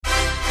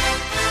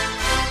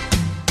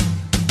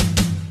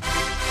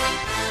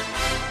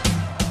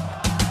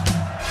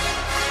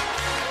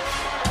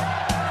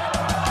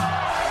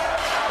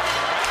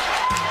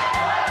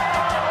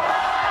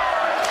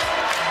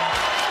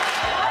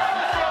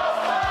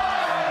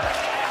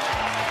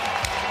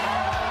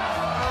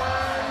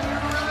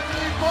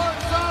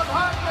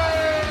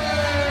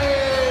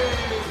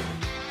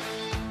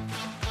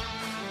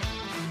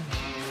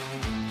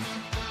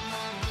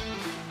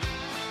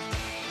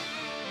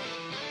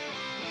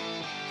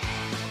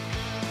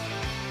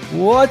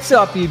What's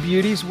up, you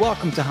beauties?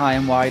 Welcome to High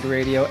and Wide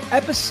Radio,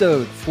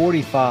 episode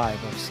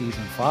 45 of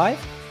season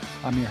 5.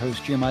 I'm your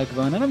host, Jim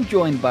Eichel, and I'm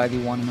joined by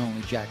the one and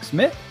only Jack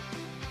Smith.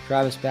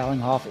 Travis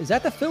Ballinghoff is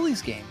at the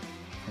Phillies game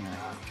tonight.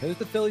 Chose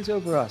the Phillies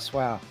over us.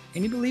 Wow.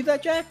 Can you believe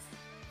that, Jack?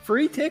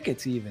 Free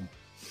tickets, even.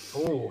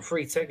 Oh,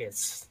 free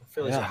tickets. The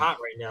Phillies are hot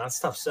right now. That's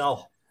a tough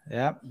sell.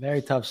 Yeah,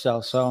 very tough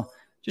sell. So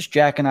just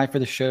Jack and I for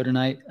the show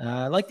tonight.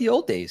 Like the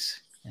old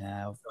days.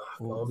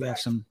 We have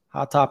some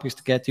hot topics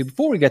to get to.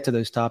 Before we get to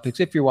those topics,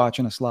 if you're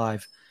watching us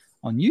live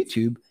on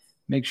YouTube,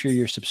 make sure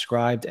you're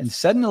subscribed and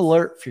set an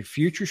alert for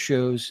future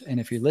shows. And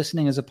if you're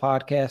listening as a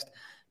podcast,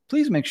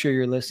 please make sure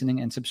you're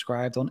listening and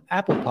subscribed on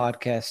Apple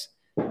Podcasts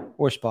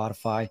or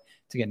Spotify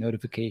to get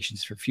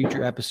notifications for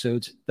future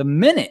episodes the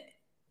minute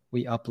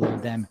we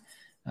upload them.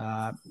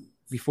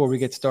 Before we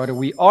get started,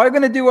 we are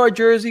going to do our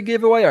jersey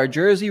giveaway, our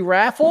jersey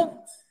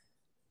raffle.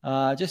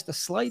 Just a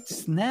slight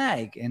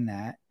snag in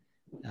that.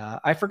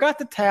 I forgot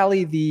to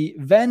tally the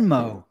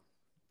Venmo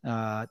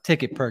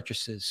ticket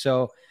purchases.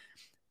 So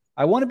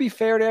I want to be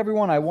fair to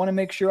everyone. I want to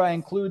make sure I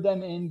include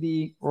them in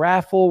the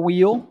raffle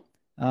wheel.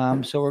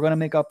 So we're going to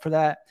make up for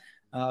that.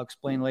 I'll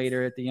explain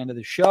later at the end of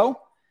the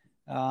show.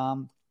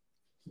 So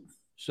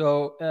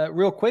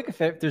real quick,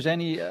 if there's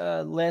any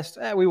last,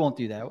 we won't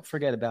do that.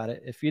 Forget about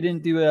it. If you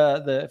didn't do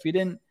if you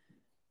didn't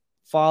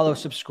follow,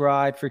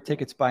 subscribe for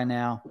tickets by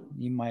now,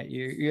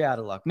 you're out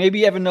of luck. Maybe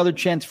you have another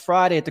chance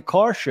Friday at the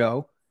car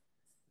show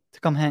to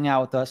come hang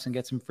out with us and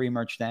get some free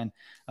merch then.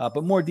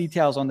 But more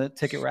details on the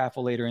ticket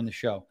raffle later in the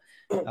show.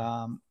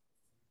 Of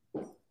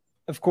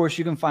course,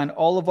 you can find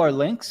all of our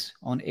links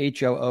on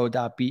hoo.be/HW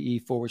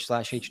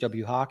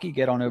hockey.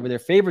 Get on over there,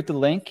 favorite the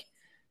link.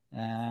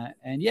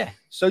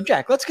 So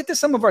Jack, let's get to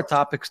some of our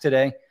topics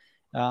today.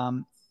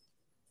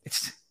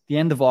 It's the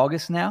end of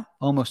August now,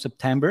 almost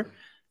September.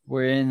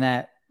 We're in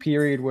that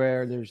period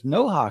where there's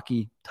no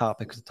hockey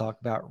topics to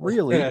talk about,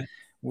 really.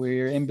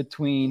 We're in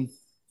between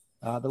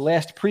the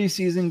last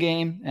preseason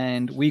game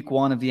and week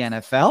 1 of the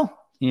NFL.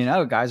 You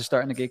know, guys are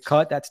starting to get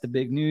cut. That's the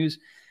big news.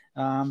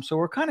 So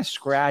we're kind of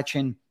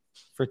scratching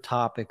for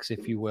topics,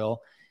 if you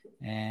will.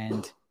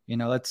 And, you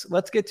know,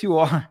 let's get to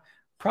our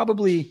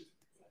probably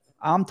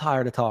I'm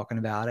tired of talking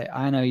about it.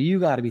 I know you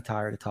got to be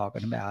tired of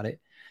talking about it.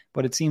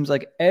 But it seems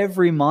like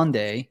every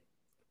Monday,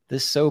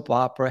 this soap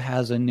opera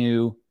has a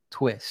new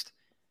twist.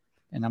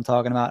 And I'm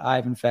talking about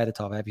Ivan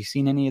Fedotov. Have you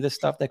seen any of this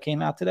stuff that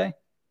came out today?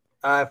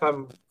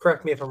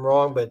 Correct me if I'm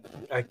wrong, but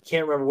I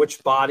can't remember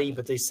which body,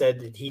 but they said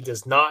that he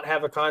does not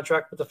have a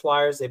contract with the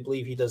Flyers. They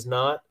believe he does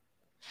not.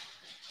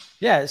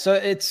 Yeah, so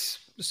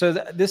that's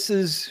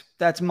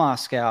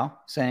Moscow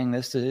saying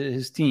this to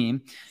his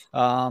team.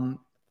 The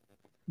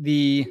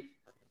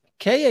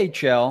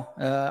KHL,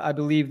 I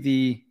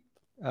believe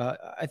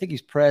I think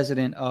he's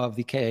president of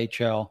the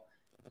KHL.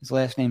 His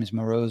last name is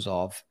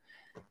Morozov.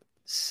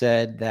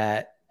 Said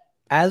that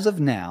as of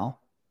now,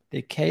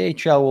 the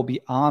KHL will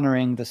be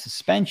honoring the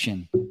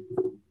suspension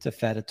to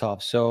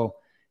Fedotov. So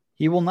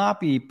he will not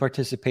be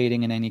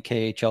participating in any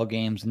KHL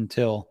games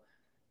until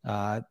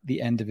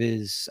the end of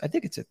his, I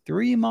think it's a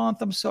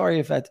 3-month. I'm sorry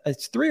if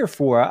it's 3 or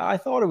 4. I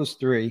thought it was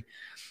 3.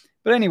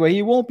 But anyway,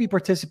 he won't be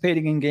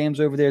participating in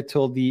games over there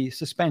till the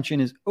suspension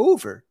is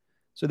over.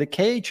 So the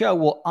KHL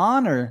will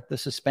honor the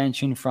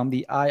suspension from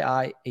the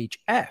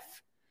IIHF,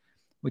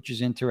 which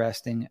is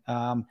interesting.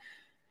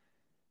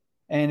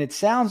 And it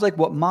sounds like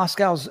what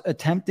Moscow's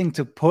attempting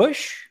to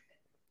push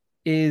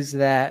is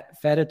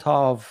that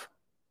Fedotov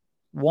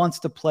wants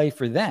to play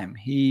for them.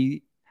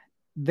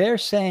 They're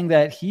saying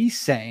that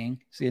see,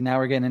 now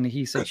we're getting into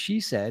he said, she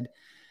said,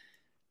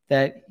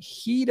 that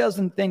he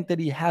doesn't think that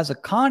he has a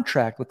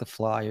contract with the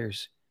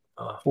Flyers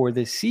for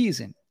this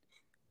season.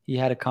 He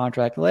had a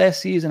contract last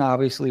season.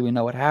 Obviously, we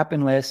know what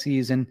happened last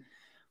season.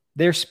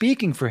 They're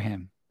speaking for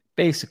him,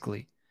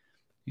 basically,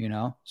 you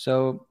know.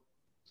 So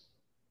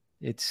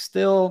it's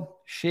still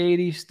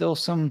shady, still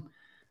some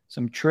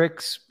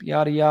tricks,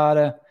 yada,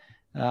 yada.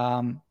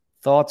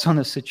 Thoughts on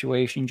the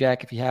situation,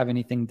 Jack, if you have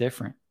anything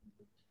different?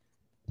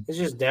 It's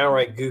just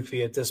downright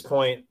goofy at this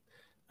point.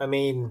 I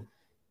mean,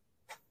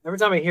 every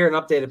time I hear an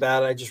update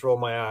about it, I just roll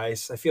my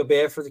eyes. I feel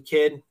bad for the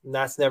kid, and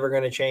that's never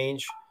going to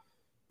change.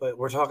 But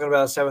we're talking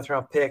about a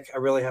 7th-round pick. I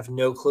really have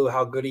no clue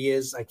how good he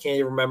is. I can't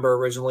even remember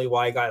originally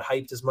why he got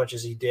hyped as much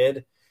as he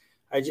did.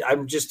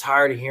 I'm just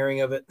tired of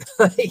hearing of it.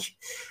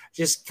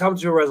 Just come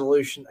to a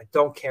resolution. I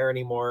don't care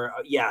anymore.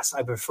 Yes,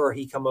 I prefer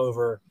he come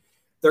over.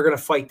 They're going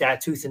to fight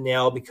that tooth and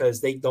nail because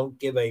they don't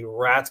give a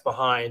rat's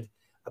behind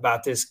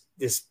about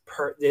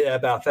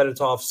about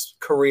Fedotov's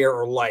career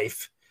or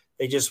life.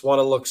 They just want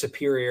to look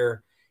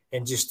superior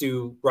and just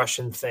do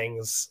Russian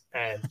things.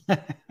 And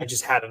I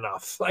just had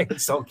enough. I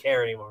just don't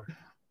care anymore.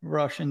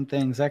 Russian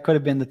things. That could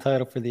have been the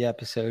title for the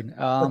episode.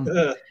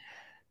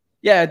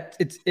 Yeah,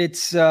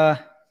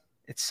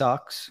 it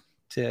sucks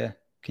to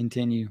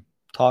continue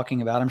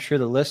talking about. I'm sure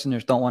the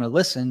listeners don't want to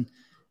listen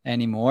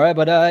anymore,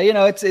 but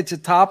it's a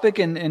topic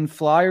in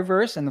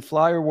Flyerverse and the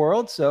Flyer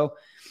world. So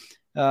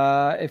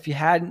if you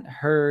hadn't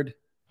heard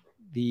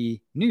the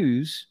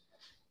news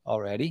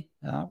already,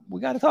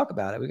 we got to talk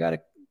about it. We got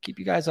to keep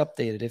you guys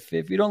updated. If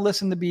you don't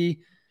listen to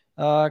be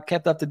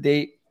kept up to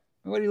date,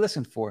 what do you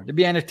listen for? To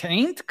be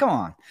entertained?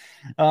 Come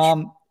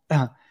on.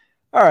 All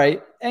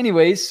right.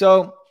 Anyways,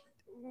 so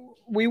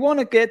we want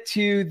to get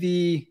to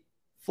the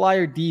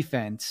Flyer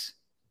defense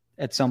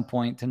at some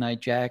point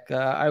tonight, Jack.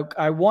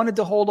 I wanted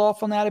to hold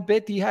off on that a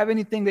bit. Do you have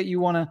anything that you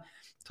want to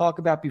talk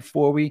about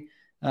before we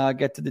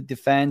get to the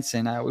defense?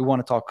 And we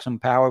want to talk some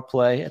power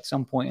play at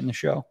some point in the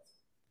show.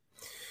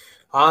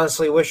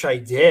 Honestly, wish I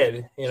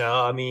did.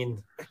 I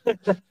mean,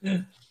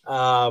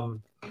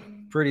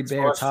 pretty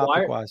bare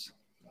topic-wise.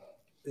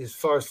 As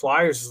far as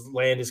Flyers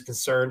land is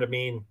concerned, I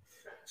mean,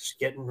 just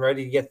getting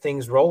ready to get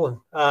things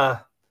rolling.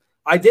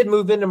 I did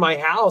move into my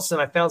house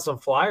and I found some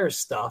Flyers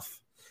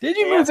stuff. Did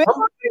you move in?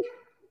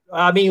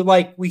 I mean,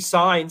 like we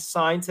signed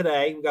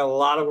today. We got a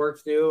lot of work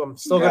to do. I'm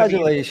still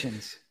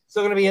Congratulations.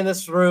 Still going to be in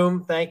this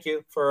room. Thank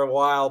you for a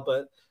while,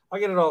 but I'll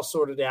get it all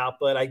sorted out.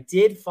 But I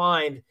did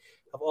find,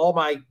 of all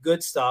my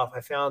good stuff,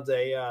 I found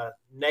a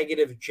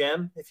negative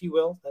gem, if you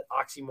will, that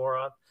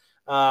oxymoron.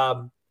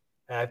 I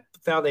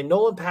found a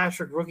Nolan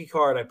Patrick rookie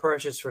card I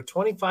purchased for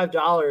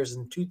 $25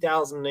 in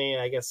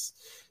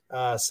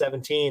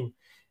 2017.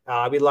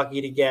 I'd be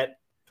lucky to get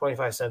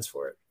 25 cents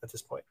for it at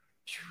this point.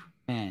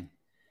 Man,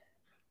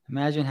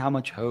 imagine how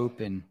much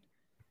hope and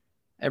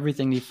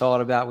everything you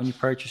thought about when you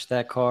purchased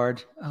that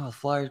card. Oh, the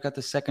Flyers got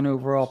the second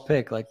overall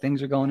pick. Like,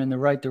 things are going in the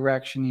right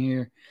direction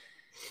here.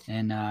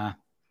 And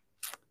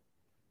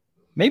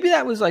maybe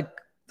that was like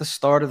the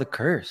start of the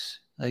curse.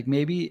 Like,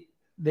 maybe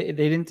they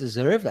didn't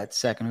deserve that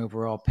second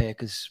overall pick,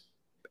 because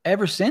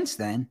ever since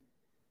then,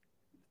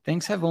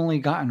 things have only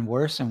gotten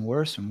worse and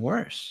worse and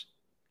worse.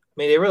 I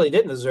mean, they really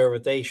didn't deserve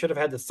it. They should have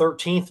had the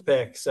 13th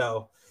pick.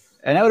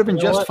 And that would have been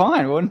just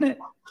fine, wouldn't it?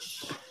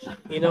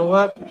 You know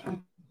what?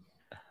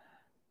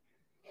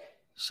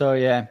 So,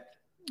 yeah.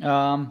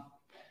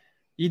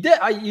 You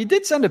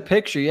did send a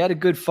picture. You had a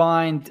good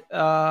find.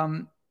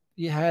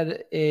 You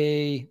had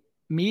a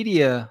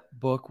media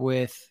book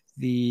with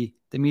the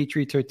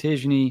Dmitry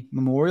Tertizhny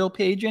memorial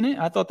page in it.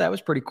 I thought that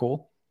was pretty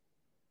cool.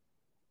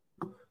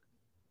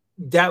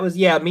 That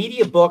was, a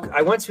media book.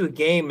 I went to a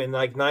game in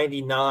like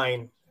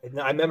 99.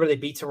 I remember they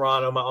beat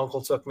Toronto. My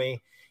uncle took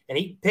me, and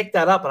he picked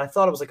that up, and I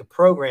thought it was like a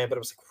program, but it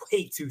was like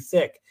way too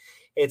thick.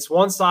 It's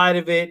one side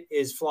of it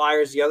is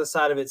Flyers, the other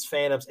side of it's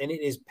Phantoms, and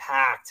it is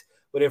packed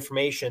with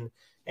information.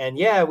 And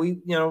yeah, we,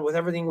 with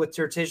everything with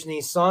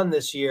Tertizhny's son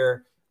this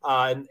year,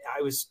 and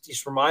I was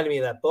just reminded me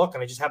of that book,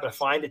 and I just happened to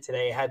find it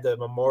today. It had the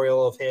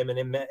memorial of him and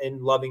in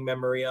loving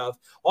memory of.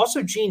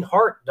 Also, Gene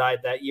Hart died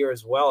that year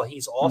as well.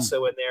 He's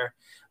also in there.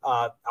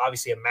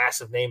 Obviously, a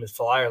massive name in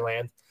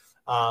Flyerland.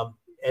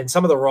 And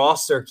some of the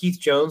roster, Keith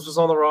Jones was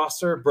on the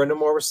roster.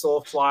 Brindamore was still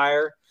a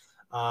Flyer.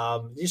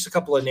 Just a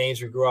couple of names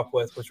we grew up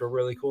with, which were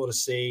really cool to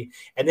see.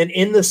 And then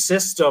in the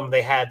system,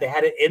 they had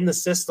it in the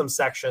system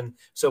section.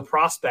 So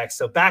prospects.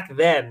 So back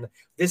then,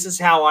 this is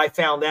how I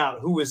found out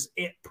who was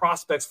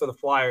prospects for the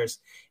Flyers.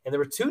 And there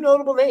were two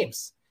notable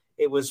names.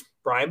 It was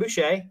Brian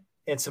Boucher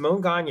and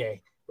Simone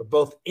Gagne. Were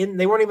both in.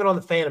 They weren't even on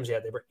the Phantoms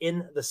yet. They were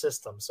in the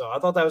system. So I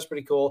thought that was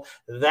pretty cool.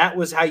 That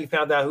was how you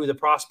found out who the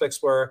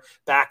prospects were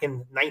back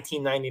in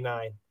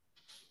 1999.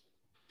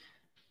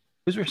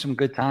 Those were some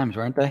good times,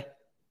 weren't they?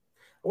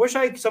 I wish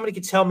somebody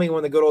could tell me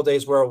when the good old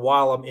days were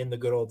while I'm in the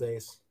good old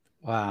days.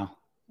 Wow.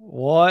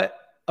 What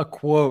a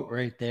quote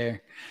right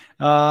there.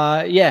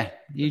 Yeah,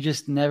 you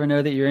just never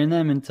know that you're in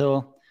them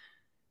until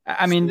 –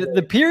 I mean,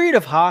 the period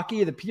of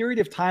hockey, the period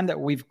of time that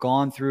we've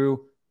gone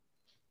through,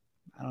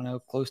 I don't know,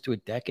 close to a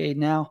decade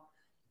now,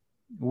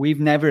 we've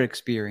never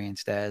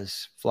experienced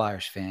as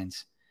Flyers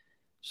fans.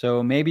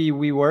 So maybe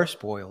we were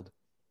spoiled,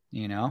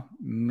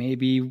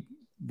 Maybe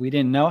we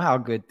didn't know how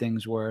good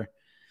things were.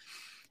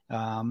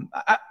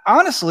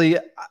 Honestly,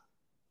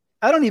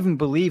 I don't even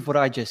believe what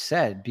I just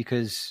said,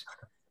 because,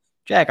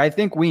 Jack, I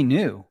think we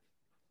knew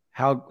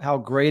how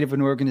great of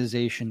an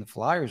organization the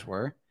Flyers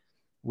were.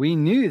 We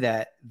knew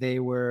that they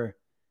were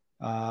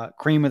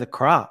cream of the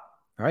crop,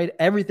 right?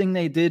 Everything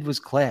they did was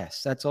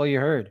class. That's all you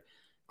heard.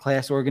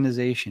 Class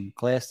organization,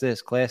 class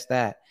this, class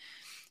that.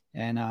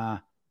 And,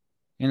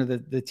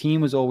 the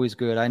team was always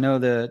good. I know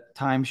the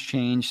times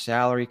changed,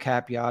 salary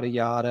cap, yada,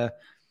 yada.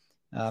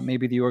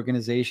 Maybe the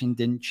organization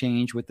didn't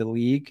change with the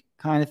league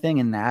kind of thing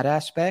in that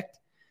aspect.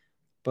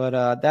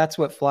 But that's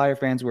what Flyer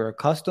fans were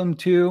accustomed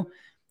to.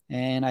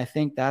 And I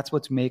think that's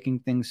what's making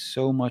things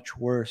so much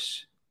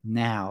worse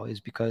now, is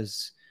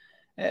because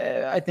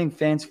I think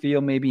fans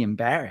feel maybe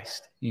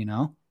embarrassed,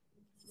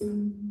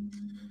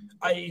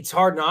 It's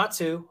hard not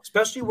to,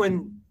 especially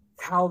when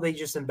how they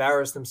just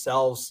embarrass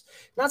themselves.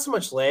 Not so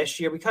much last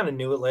year. We kind of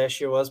knew what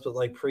last year was, but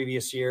like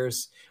previous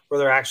years where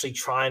they're actually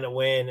trying to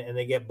win and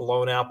they get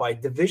blown out by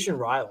division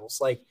rivals.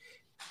 Like,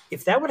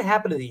 if that would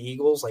happen to the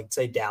Eagles, like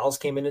say Dallas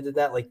came in and did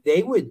that, like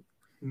they would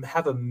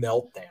have a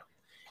meltdown.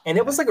 And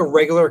it was like a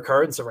regular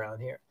occurrence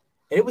around here.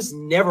 And it was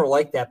never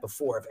like that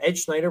before. If Ed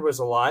Schneider was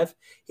alive,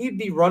 he'd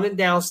be running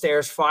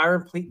downstairs,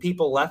 firing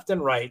people left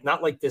and right.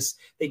 Not like this.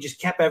 They just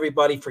kept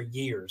everybody for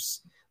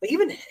years. Like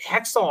even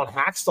Hextall and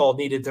Hackstall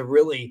needed to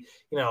really,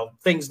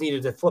 things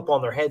needed to flip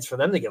on their heads for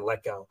them to get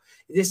let go.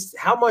 This,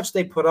 how much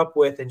they put up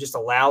with and just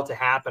allowed to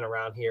happen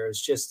around here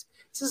is just,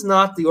 this is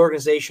not the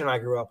organization I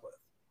grew up with.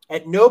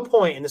 At no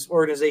point in this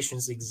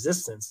organization's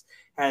existence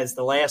has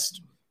the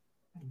last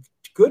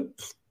good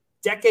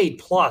decade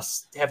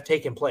plus have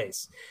taken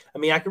place. I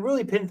mean, I could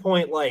really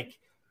pinpoint like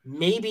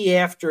maybe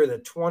after the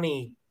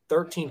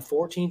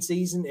 2013-14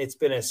 season, it's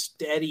been a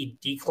steady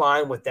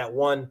decline with that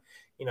one,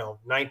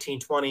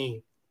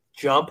 1920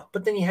 jump,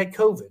 but then you had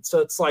COVID. So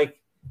it's like,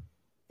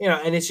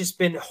 and it's just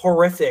been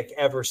horrific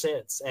ever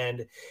since.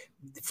 And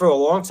for a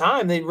long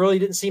time, they really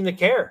didn't seem to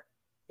care.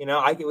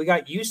 We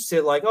got used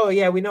to like, oh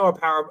yeah, we know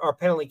our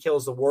penalty kill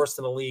is the worst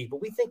in the league,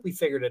 but we think we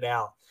figured it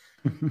out.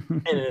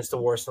 And then it's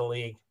the worst in the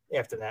league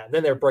after that. And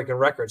then they're breaking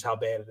records how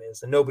bad it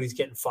is. And nobody's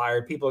getting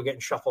fired. People are getting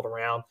shuffled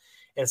around.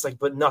 And it's like,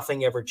 but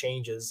nothing ever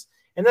changes.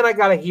 And then I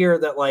got to hear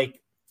that, like,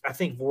 I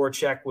think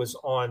Voracek was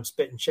on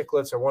Spittin'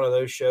 Chicklets or one of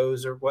those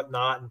shows or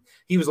whatnot. And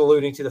he was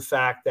alluding to the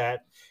fact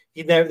that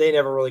they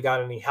never really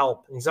got any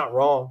help. And he's not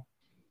wrong,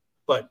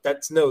 but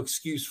that's no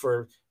excuse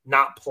for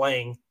not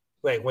playing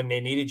like when they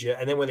needed you.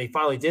 And then when they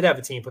finally did have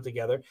a team put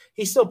together,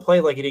 he still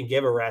played like he didn't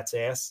give a rat's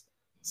ass.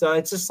 So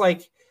it's just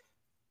like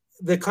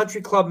the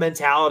country club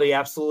mentality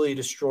absolutely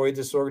destroyed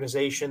this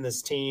organization,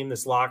 this team,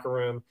 this locker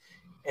room.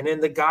 And then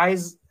the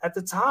guys at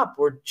the top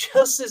were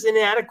just as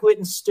inadequate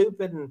and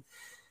stupid. And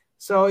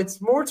so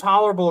it's more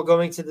tolerable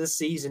going to this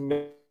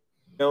season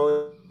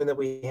knowing that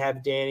we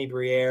have Danny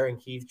Briere and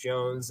Keith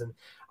Jones and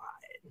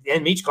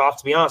Michkov,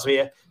 to be honest with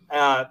you,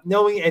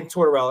 and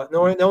Tortorella,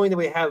 knowing that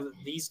we have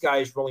these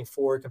guys rolling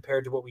forward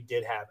compared to what we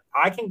did have.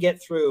 I can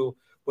get through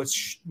what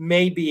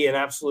may be an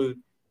absolute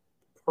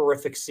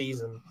horrific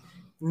season,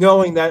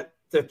 knowing that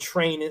the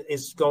train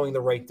is going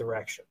the right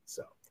direction.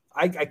 So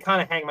I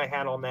kind of hang my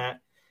hat on that,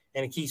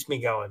 and it keeps me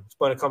going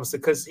when it comes to,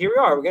 because here we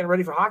are, we're getting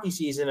ready for hockey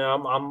season,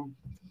 and I'm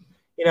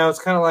it's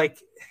kind of like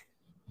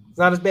it's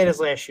not as bad as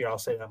last year. I'll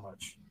say that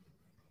much.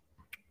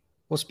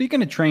 Well,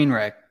 speaking of train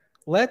wreck,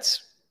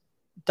 let's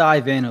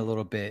dive in a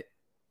little bit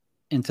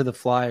into the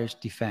Flyers'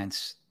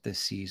 defense this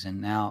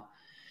season. Now,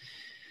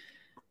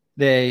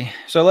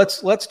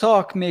 let's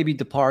talk maybe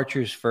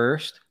departures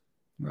first,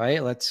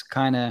 right? Let's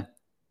kind of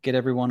get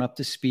everyone up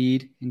to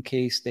speed in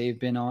case they've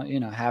been on,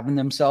 having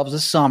themselves a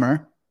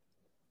summer.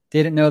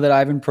 Didn't know that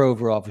Ivan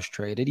Provorov was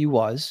traded. He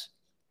was,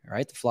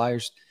 right? The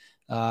Flyers'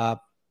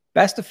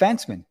 best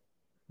defenseman,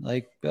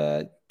 like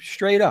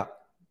straight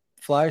up.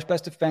 Flyers'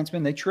 best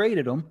defenseman. They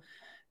traded him.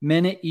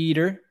 Minute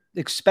eater.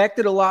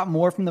 Expected a lot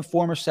more from the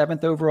former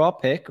 7th overall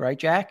pick, right,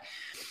 Jack?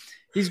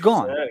 He's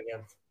gone.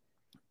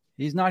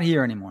 He's not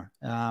here anymore.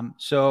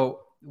 So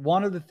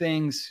one of the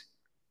things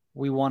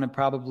we want to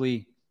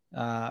probably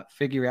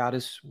figure out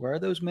is where are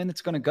those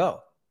minutes going to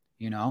go?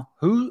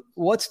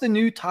 What's the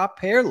new top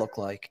pair look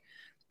like?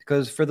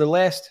 Because for the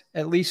last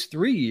at least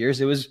 3 years,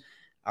 it was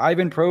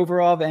Ivan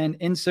Provorov and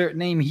insert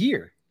name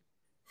here,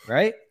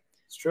 right?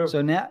 It's true.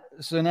 So now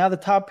the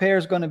top pair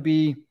is going to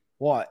be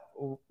what?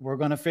 We're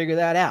going to figure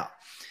that out.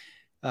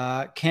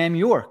 Cam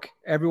York.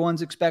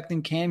 Everyone's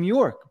expecting Cam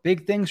York.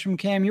 Big things from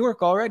Cam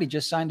York already.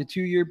 Just signed a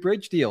 2-year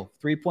bridge deal,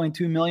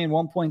 $3.2 million,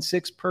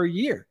 1.6 per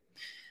year.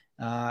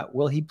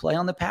 Will he play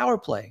on the power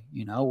play?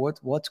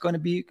 What's going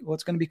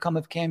to become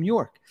of Cam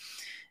York?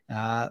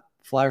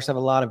 Flyers have a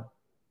lot of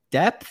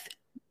depth,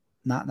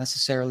 not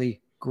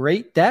necessarily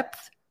great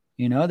depth.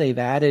 They've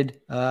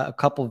added a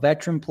couple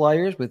veteran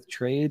players with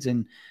trades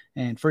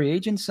and free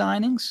agent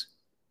signings.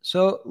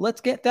 So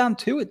let's get down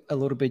to it a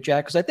little bit,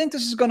 Jack, because I think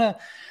this is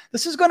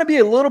gonna be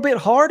a little bit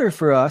harder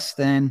for us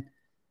than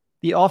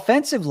the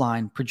offensive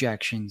line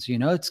projections.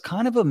 It's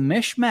kind of a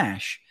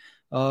mishmash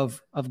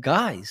of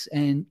guys,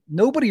 and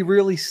nobody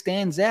really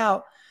stands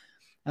out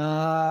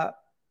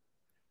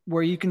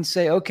where you can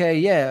say, okay,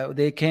 yeah,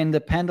 they can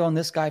depend on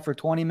this guy for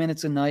 20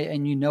 minutes a night,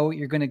 and what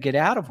you're going to get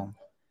out of him.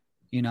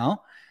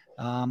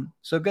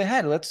 So go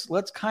ahead.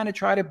 Let's kind of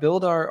try to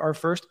build our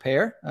first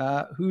pair.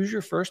 Who's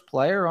your first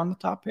player on the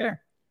top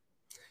pair?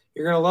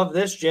 You're gonna love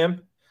this,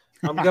 Jim.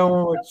 I'm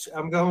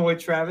going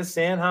with Travis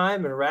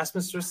Sanheim and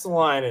Rasmus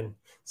Ristolainen.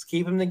 Let's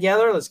keep them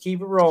together. Let's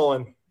keep it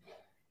rolling.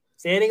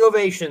 Standing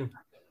ovation.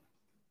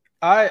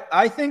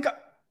 I think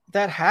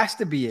that has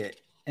to be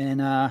it.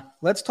 And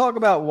let's talk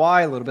about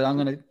why a little bit.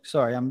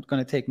 I'm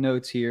gonna take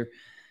notes here.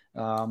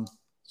 So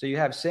you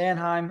have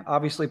Sanheim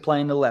obviously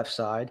playing the left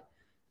side,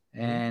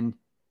 and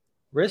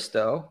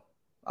Risto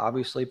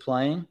obviously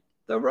playing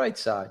the right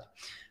side.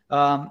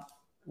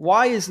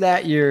 Why is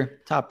that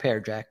your top pair,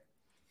 Jack?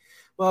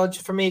 Well,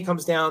 for me, it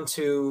comes down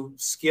to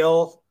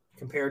skill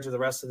compared to the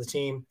rest of the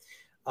team,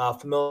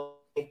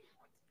 familiarity,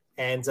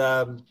 and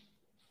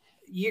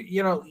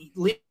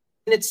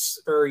minutes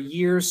or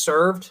years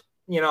served.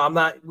 I'm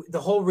not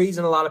the whole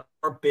reason a lot of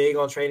people are big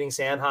on trading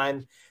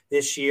Sanheim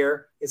this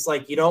year. It's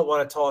like you don't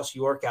want to toss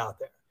York out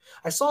there.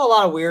 I saw a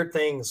lot of weird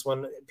things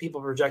when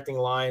people projecting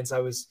lines. I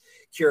was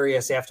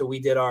curious after we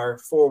did our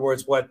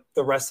forwards what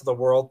the rest of the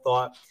world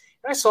thought.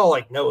 And I saw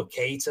like Noah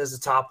Cates as a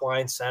top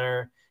line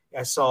center.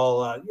 I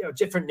saw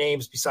different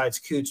names besides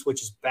Coots,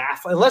 which is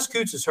baffling. Unless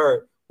Coots is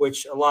hurt,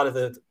 which a lot of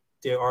the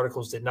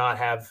articles did not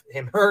have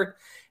him hurt.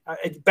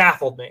 It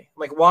baffled me. I'm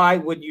like, why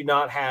would you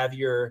not have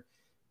your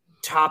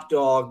top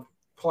dog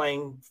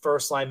playing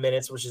first line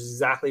minutes, which is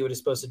exactly what he's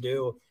supposed to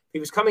do? If he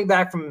was coming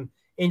back from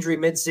injury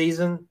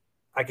midseason,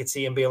 I could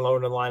see him being lower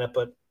in the lineup.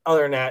 But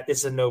other than that,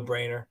 it's a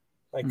no-brainer.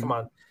 Like, come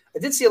on. I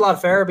did see a lot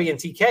of Farabee and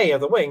TK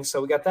of the wings,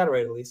 so we got that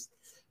right at least.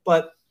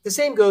 But the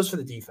same goes for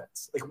the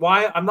defense. Like,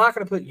 why? I'm not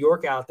going to put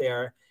York out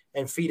there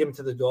and feed him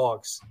to the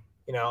dogs.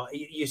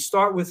 You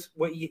start with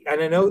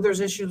and I know there's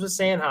issues with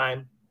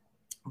Sanheim,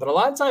 but a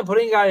lot of time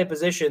putting a guy in a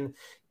position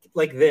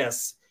like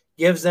this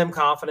gives them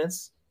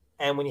confidence.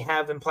 And when you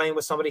have him playing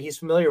with somebody he's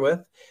familiar with,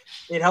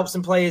 it helps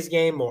him play his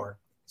game more.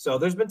 So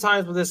there's been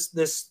times where this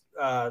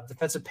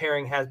defensive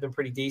pairing has been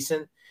pretty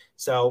decent.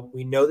 So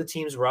we know the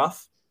team's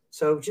rough.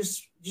 So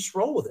just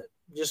roll with it.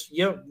 Just,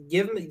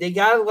 give them, they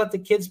got to let the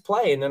kids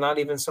play. And they're not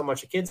even so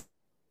much a kids,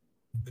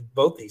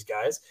 both these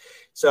guys.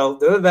 So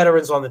they're the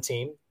veterans on the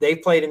team.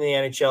 They've played in the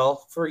NHL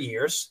for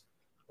years.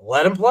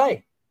 Let them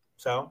play.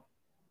 So,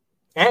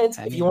 and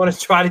if you want to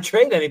try to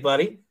trade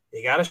anybody,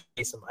 you got to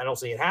chase them. I don't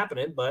see it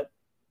happening, but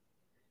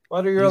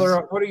what are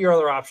your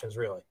other options,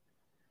 really?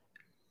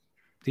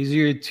 These are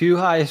your two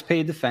highest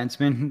paid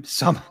defensemen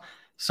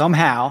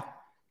somehow,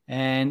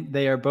 and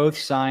they are both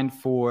signed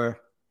for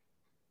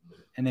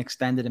an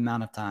extended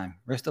amount of time.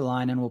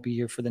 Ristolainen will be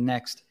here for the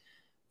next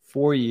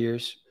 4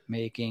 years,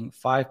 making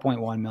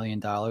 $5.1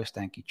 million.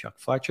 Thank you, Chuck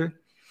Fletcher.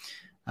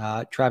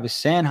 Travis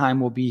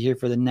Sanheim will be here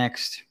for the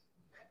next,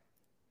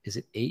 is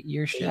it 8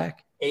 years, Shaq?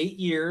 8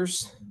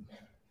 years.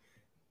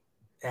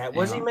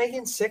 Was he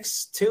making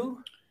 6.2?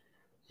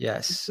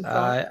 Yes.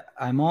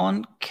 I'm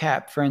on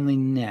Cap Friendly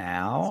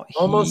now.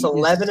 Almost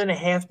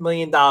 $11.5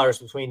 million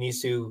between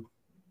these two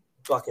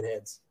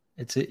bucketheads.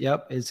 It's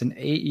an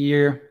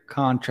 8-year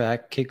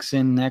contract, kicks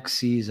in next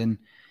season.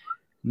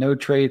 No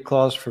trade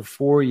clause for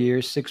 4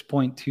 years,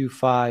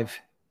 6.25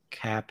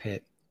 cap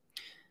hit.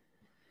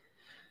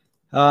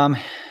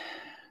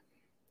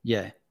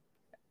 Yeah.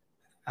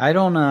 I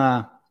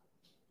don't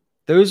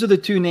those are the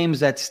two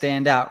names that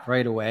stand out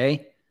right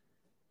away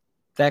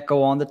that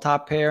go on the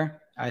top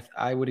pair.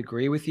 I would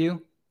agree with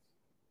you.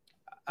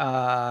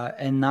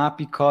 And not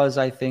because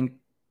I think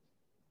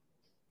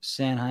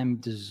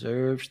Sanheim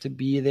deserves to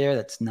be there.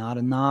 That's not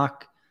a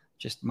knock,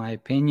 just my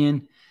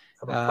opinion.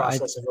 Of a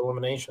process of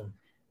elimination.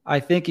 I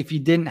think if you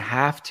didn't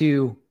have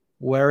to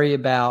worry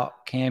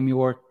about Cam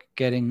York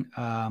getting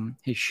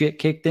his shit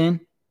kicked in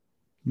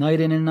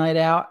and night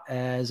out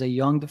as a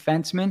young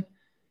defenseman,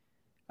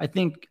 I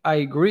think I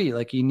agree.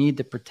 Like, you need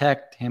to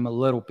protect him a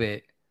little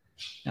bit.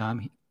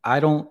 I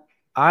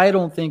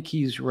don't think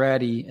he's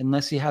ready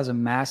unless he has a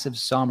massive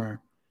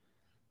summer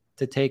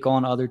to take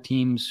on other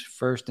teams'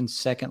 first and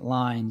second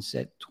lines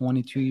at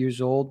 22 years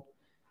old.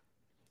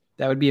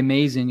 That would be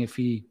amazing if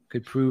he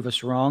could prove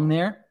us wrong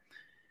there.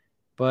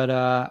 But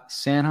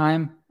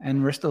Sanheim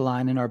and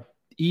Ristolainen are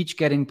each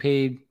getting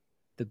paid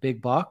the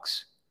big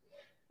bucks.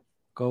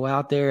 Go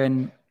out there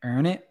and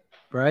earn it,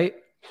 right?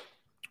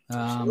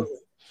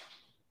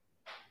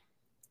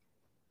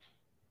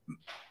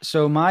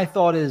 So my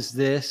thought is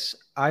this.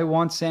 I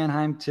want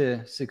Sanheim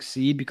to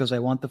succeed because I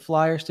want the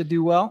Flyers to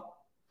do well.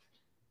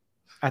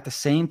 At the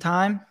same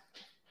time,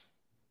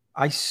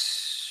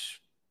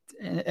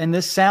 and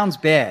this sounds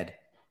bad,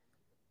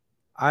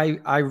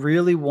 I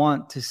really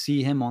want to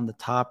see him on the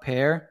top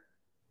pair,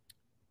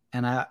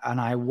 and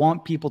I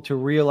want people to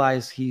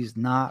realize he's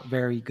not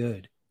very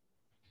good.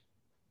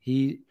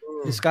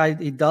 This guy,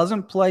 he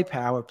doesn't play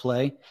power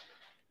play,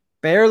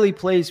 barely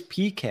plays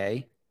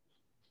PK.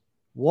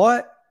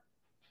 What?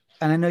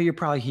 And I know you're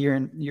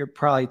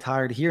probably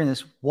tired of hearing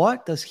this.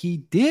 What does he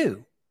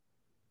do?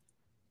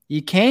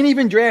 You can't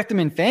even draft him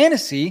in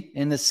fantasy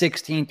in the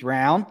 16th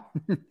round.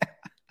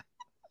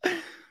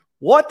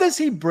 What does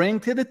he bring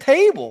to the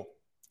table?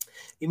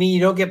 You mean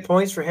you don't get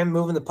points for him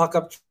moving the puck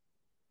up?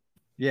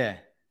 Yeah.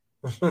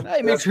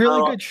 He makes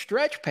really good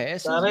stretch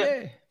passes.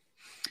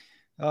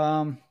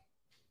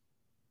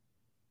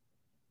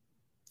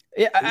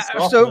 Yeah.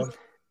 So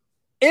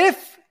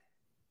if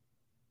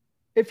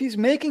he's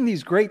making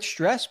these great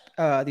stretch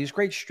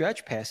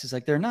passes,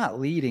 like, they're not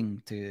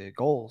leading to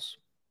goals.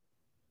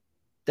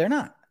 They're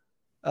not.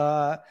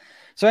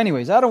 So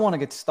anyways, I don't want to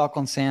get stuck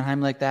on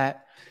Sanheim like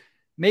that.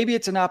 Maybe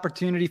it's an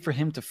opportunity for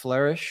him to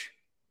flourish.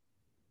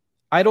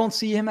 I don't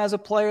see him as a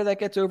player that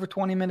gets over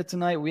 20 minutes a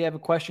night. We have a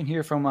question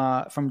here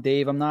from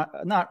Dave. I'm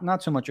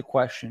not so much a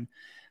question.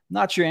 I'm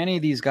not sure any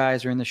of these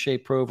guys are in the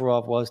shape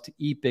Provorov was to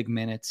eat big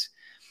minutes.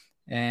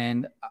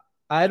 And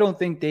I don't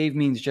think Dave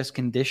means just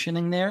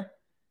conditioning there.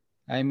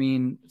 I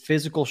mean,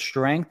 physical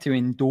strength to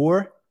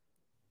endure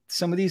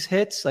some of these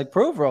hits. Like,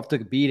 Provorov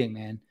took a beating,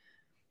 man.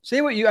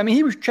 He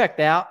was checked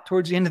out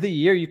towards the end of the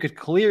year. You could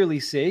clearly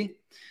see.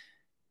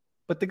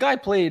 But the guy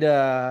played,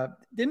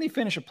 didn't he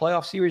finish a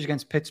playoff series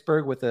against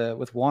Pittsburgh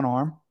with one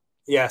arm?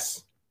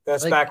 Yes.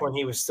 That's back when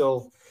he was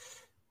still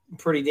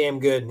pretty damn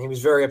good, and he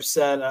was very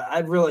upset.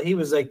 He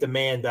was like the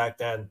man back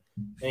then,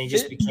 and he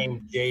just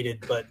became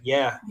jaded. But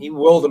yeah, he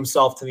willed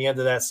himself to the end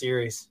of that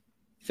series.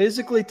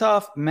 Physically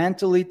tough,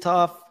 mentally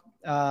tough,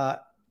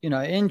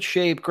 in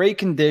shape, great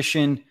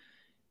condition,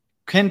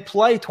 can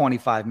play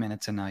 25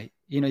 minutes a night.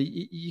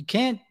 You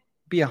can't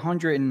be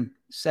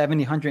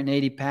 170,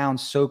 180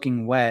 pounds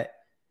soaking wet.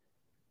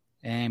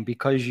 And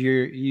because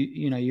you're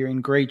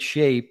in great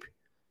shape,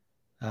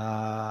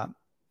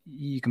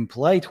 you can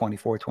play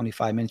 24,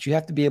 25 minutes. You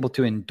have to be able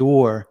to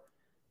endure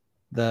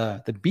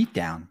the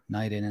beatdown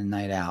night in and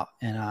night out.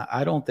 And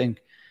I don't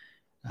think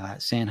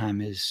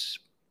Sanheim is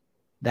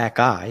that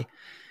guy.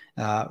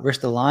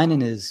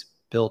 Ristolainen is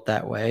built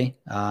that way.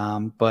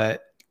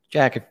 But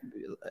Jack,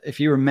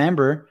 if you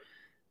remember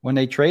when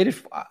they traded,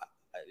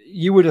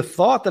 you would have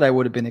thought that I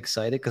would have been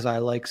excited because I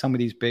like some of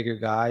these bigger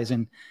guys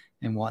and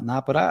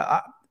whatnot. But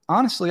I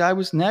honestly, I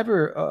was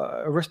never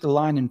a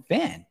Ristolainen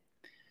fan.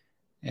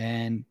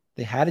 And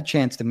they had a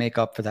chance to make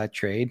up for that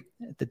trade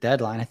at the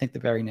deadline. I think the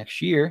very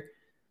next year.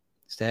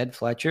 Instead,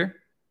 Fletcher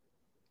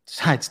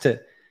decides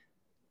to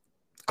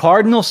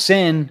cardinal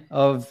sin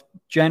of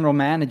general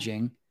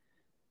managing,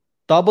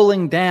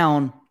 doubling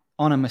down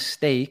on a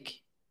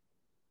mistake,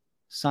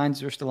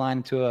 signs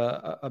Ristolainen to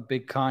a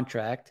big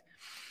contract.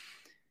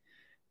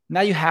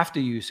 Now you have to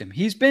use him.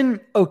 He's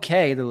been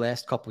okay the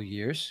last couple of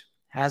years.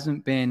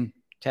 Hasn't been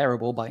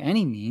terrible by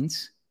any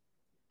means,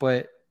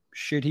 but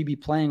should he be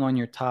playing on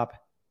your top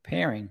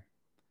pairing?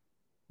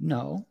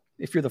 No.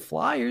 If you're the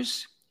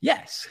Flyers,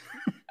 yes.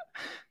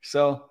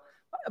 So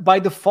by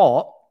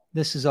default,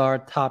 this is our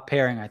top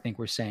pairing, I think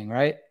we're saying,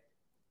 right?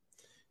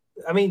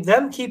 I mean,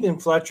 them keeping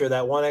Fletcher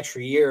that one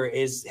extra year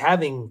is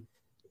having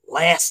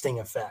lasting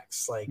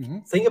effects. Like,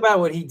 think about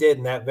what he did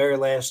in that very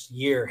last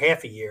year,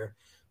 half a year,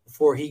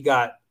 before he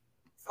got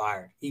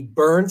fired. He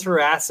burned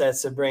through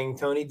assets to bring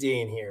Tony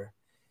D in here.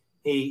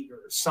 He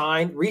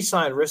re-signed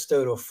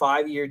Risto to a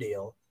 5-year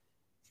deal,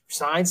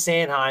 signed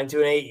Sanheim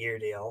to an 8-year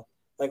deal,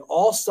 like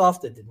all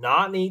stuff that did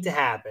not need to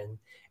happen.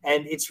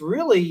 And it's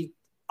really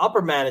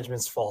upper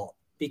management's fault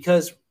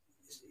because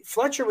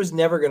Fletcher was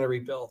never going to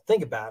rebuild.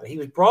 Think about it. He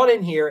was brought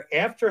in here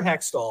after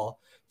Hextall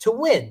to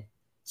win.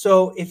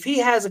 So if he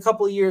has a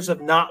couple of years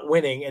of not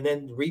winning and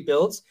then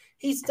rebuilds,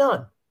 he's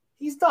done.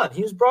 He's done.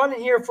 He was brought in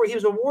here he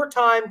was a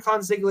wartime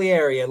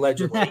consigliere,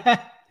 allegedly,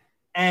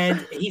 and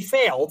he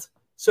failed.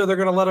 So they're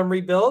going to let him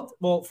rebuild.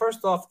 Well,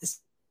 first off,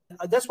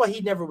 that's why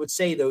he never would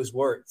say those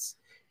words,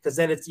 because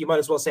then you might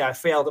as well say I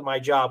failed at my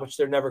job, which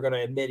they're never going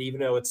to admit, even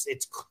though it's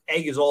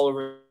egg is all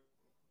over.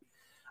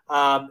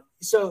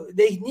 So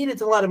they needed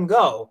to let him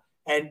go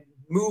and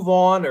move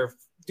on or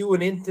do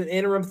an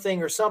interim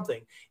thing or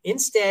something.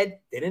 Instead,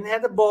 they didn't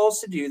have the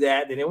balls to do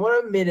that. They didn't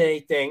want to admit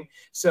anything.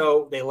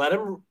 So they let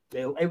him.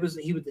 He was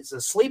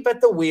asleep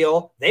at the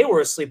wheel. They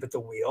were asleep at the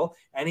wheel,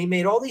 and he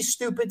made all these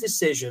stupid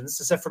decisions,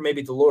 except for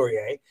maybe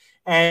Delorier.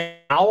 And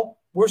now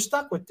we're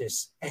stuck with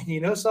this. And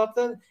you know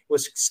something?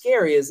 What's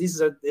scary is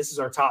this is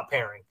our top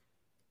pairing,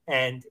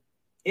 and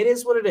it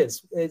is what it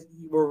is.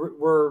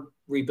 We're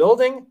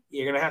rebuilding.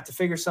 You're going to have to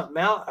figure something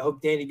out. I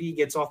hope Danny B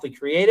gets awfully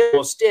creative.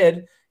 Almost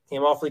did.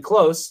 Came awfully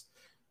close.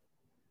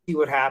 See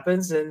what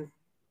happens, and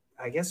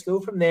I guess go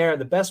from there.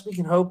 And the best we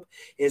can hope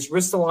is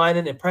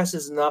Ristolainen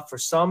impresses enough for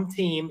some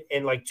team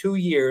in like 2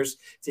 years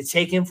to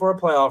take him for a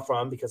playoff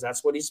run, because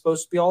that's what he's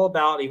supposed to be all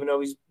about, even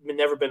though he's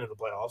never been in the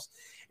playoffs.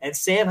 And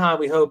Sanheim,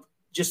 we hope,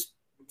 just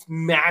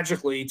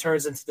magically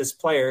turns into this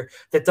player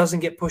that doesn't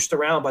get pushed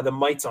around by the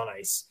mites on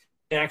ice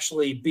and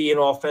actually be an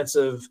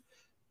offensive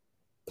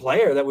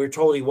player that we were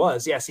told he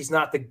was. Yes, he's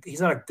not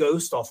a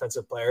ghost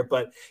offensive player,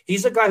 but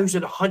he's a guy who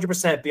should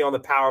 100% be on the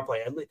power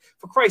play.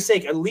 For Christ's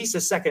sake, at least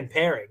a second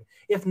pairing,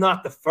 if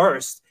not the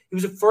first. He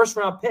was a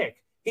first-round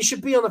pick. He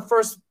should be on the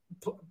first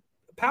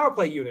power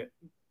play unit,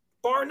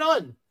 bar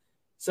none.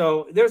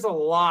 So there's a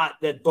lot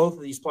that both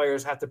of these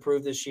players have to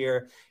prove this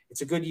year.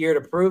 It's a good year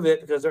to prove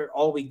it because they're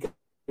all we got.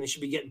 They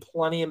should be getting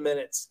plenty of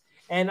minutes.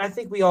 And I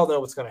think we all know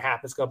what's going to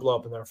happen. It's going to blow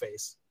up in their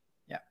face.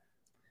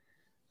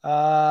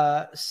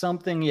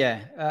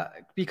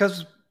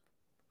 Because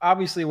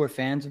obviously we're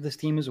fans of this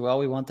team as well.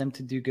 We want them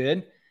to do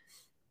good,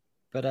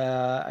 but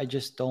I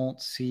just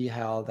don't see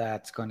how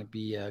that's going to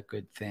be a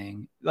good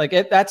thing. Like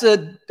that's a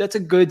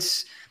good.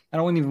 I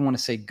don't even want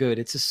to say good.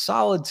 It's a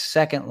solid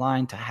second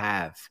line to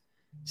have,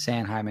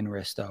 Sanheim and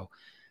Risto.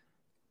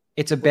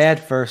 It's a bad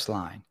first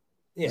line.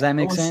 Yeah, does that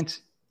make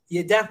sense?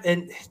 Yeah,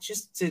 and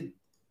just to,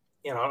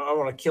 I don't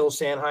want to kill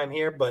Sanheim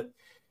here, but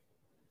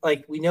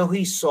like we know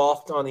he's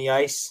soft on the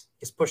ice.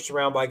 He's pushed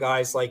around by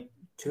guys like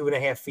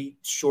 2.5 feet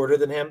shorter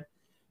than him.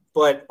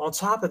 But on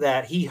top of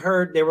that, he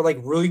heard they were like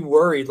really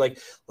worried, like,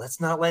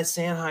 let's not let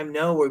Sanheim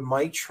know we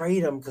might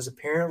trade him because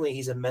apparently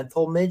he's a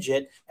mental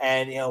midget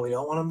and, we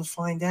don't want him to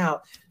find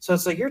out. So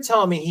it's like, you're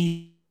telling me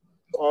he's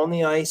on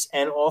the ice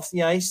and off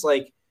the ice?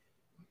 Like,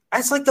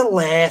 that's like the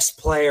last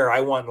player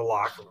I want in the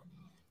locker room.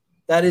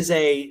 That is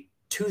a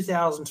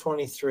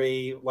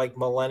 2023, like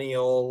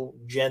millennial,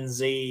 Gen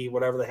Z,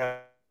 whatever the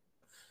hell,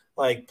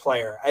 like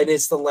player. And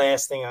it's the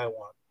last thing I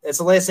want. It's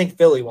the last thing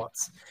Philly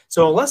wants.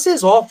 So unless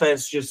his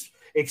offense just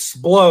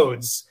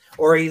explodes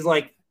or he's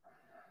like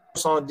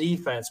on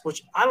defense,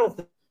 which I don't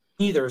think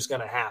either is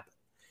going to happen,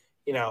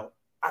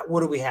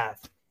 what do we have?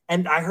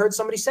 And I heard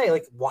somebody say,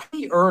 like, why do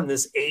you earn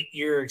this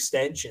 8-year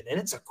extension? And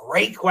it's a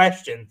great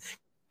question.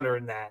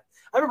 That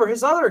I remember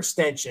his other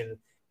extension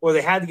where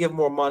they had to give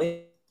more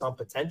money on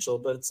potential,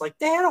 but it's like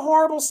they had a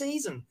horrible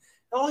season.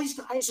 All these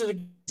guys are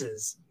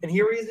raises, and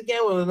here he is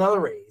again with another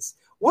raise.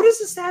 What is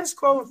the status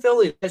quo in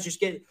Philly? Let's just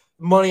get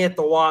money at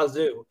the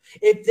wazoo.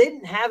 If they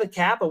didn't have a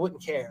cap, I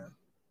wouldn't care.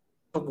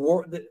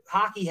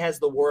 Hockey has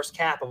the worst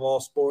cap of all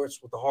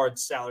sports with the hard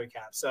salary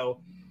cap.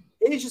 So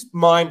it is just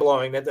mind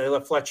blowing that they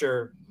let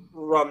Fletcher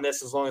run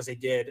this as long as they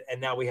did, and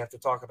now we have to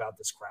talk about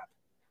this crap.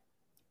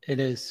 It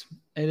is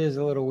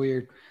a little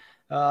weird.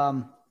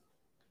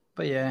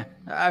 But yeah,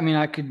 I mean,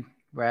 I could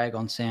rag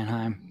on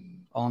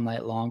Sanheim all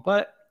night long,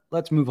 but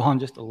let's move on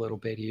just a little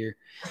bit here.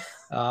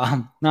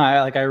 No,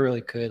 I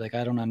really could.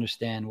 I don't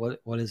understand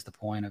what is the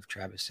point of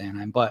Travis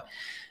Sanheim. But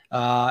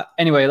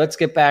anyway, let's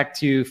get back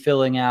to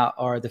filling out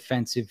our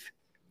defensive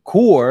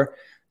core.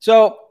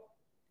 So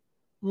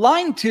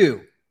line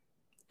 2,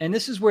 and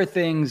this is where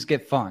things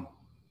get fun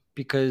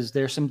because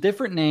there's some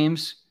different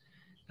names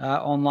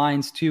on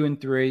lines 2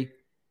 and 3.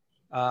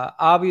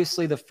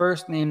 Obviously, the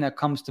first name that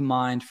comes to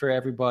mind for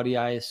everybody,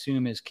 I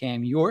assume, is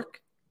Cam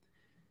York.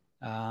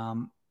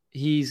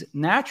 He's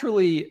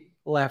naturally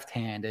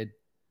left-handed,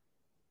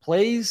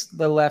 plays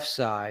the left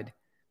side,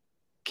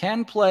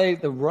 can play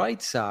the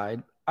right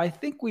side. I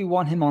think we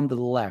want him on the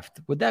left.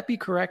 Would that be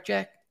correct,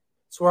 Jack?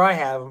 That's where I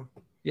have him.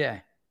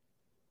 Yeah.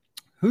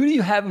 Who do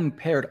you have him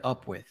paired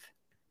up with?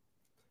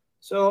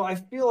 So I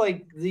feel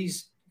like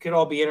these could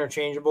all be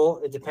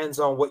interchangeable. It depends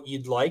on what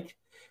you'd like.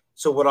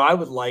 So what I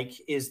would like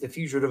is the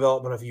future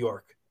development of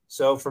York.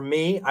 So for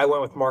me, I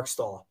went with Mark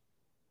Stahl.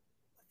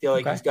 I feel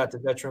like he's got the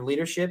veteran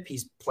leadership.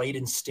 He's played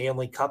in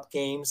Stanley Cup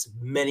games,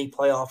 many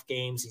playoff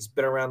games. He's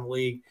been around the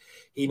league.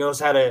 He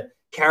knows how to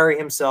carry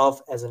himself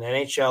as an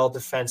NHL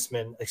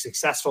defenseman, a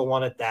successful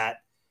one at that.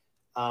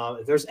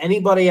 If there's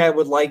anybody I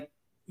would like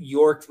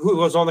York, who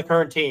was on the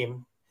current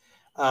team,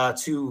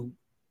 to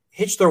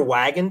hitch their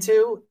wagon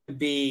to, would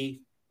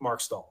be Mark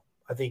Stahl.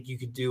 I think you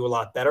could do a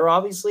lot better,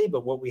 obviously,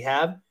 but what we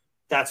have,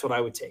 that's what I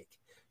would take.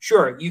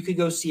 Sure, you could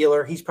go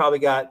Sealer. He's probably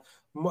got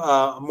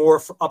more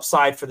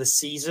upside for the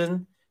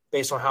season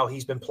based on how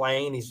he's been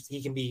playing.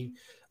 He can be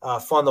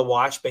fun to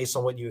watch based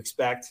on what you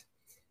expect.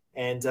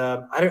 And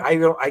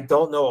I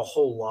don't know a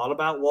whole lot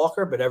about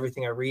Walker, but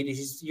everything I read,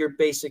 he's your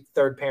basic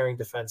third pairing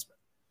defenseman.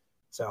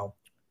 So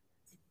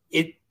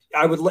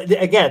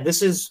again,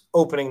 this is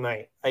opening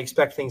night. I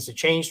expect things to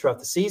change throughout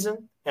the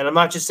season. And I'm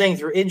not just saying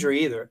through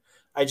injury either.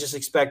 I just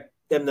expect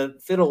them to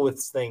fiddle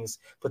with things.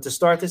 But to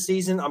start the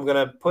season, I'm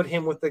going to put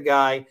him with the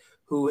guy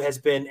who has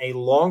been a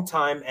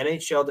long-time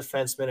NHL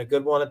defenseman, a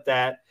good one at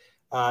that,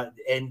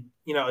 and,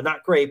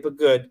 not great, but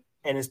good,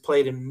 and has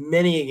played in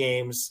many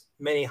games,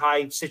 many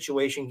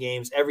high-situation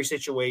games, every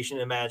situation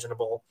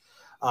imaginable.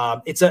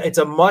 It's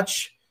a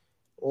much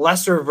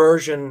lesser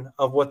version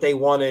of what they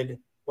wanted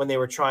when they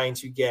were trying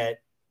to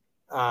get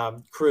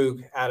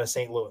Krug out of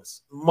St.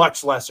 Louis.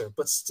 Much lesser,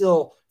 but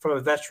still from a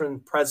veteran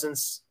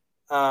presence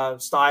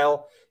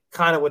style,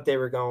 kind of what they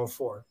were going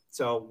for.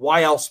 So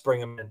why else bring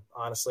him in,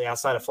 honestly,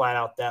 outside of flat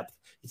out depth?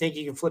 You think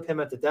you can flip him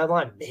at the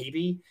deadline?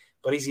 Maybe,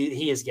 but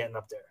he is getting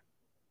up there.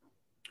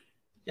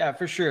 Yeah,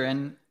 for sure.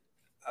 And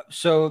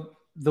so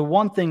the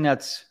one thing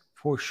that's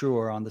for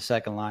sure on the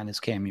second line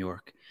is Cam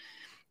York.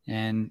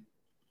 And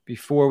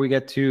before we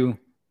get to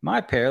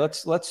my pair,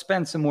 let's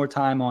spend some more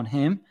time on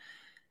him.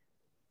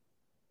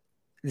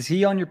 Is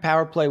he on your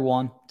power play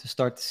 1 to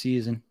start the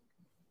season?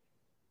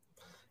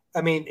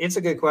 I mean, it's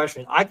a good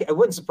question. It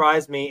wouldn't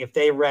surprise me if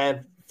they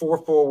ran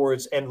 4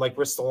 forwards and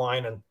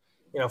Ristolainen,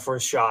 for a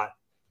shot.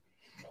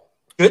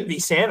 Could be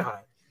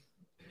Sanheim.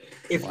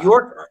 If wow.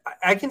 York,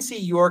 I can see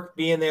York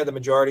being there the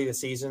majority of the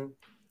season.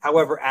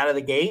 However, out of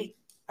the gate,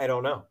 I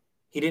don't know.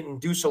 He didn't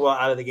do so well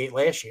out of the gate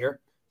last year.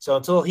 So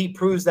until he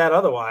proves that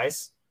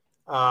otherwise,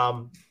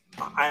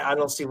 I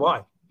don't see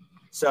why.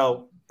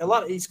 So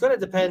it's going to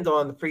depend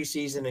on the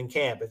preseason and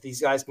camp. If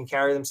these guys can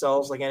carry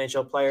themselves like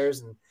NHL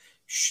players and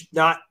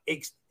not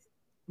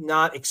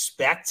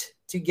expect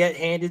to get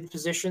handed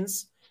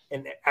positions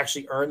and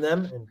actually earn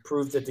them and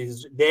prove that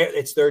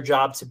it's their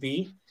job to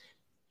be.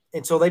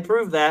 Until they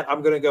prove that,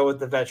 I'm going to go with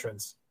the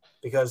veterans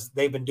because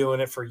they've been doing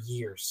it for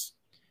years.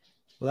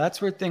 Well,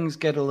 that's where things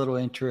get a little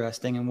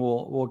interesting, and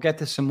we'll get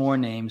to some more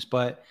names.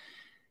 But,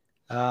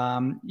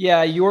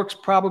 York's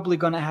probably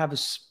going to have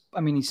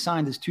he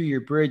signed his 2-year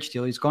bridge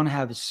deal. He's going to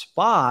have a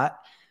spot,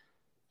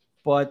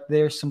 but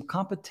there's some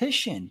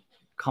competition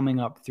coming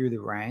up through the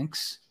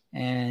ranks.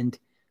 And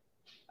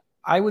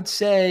I would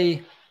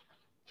say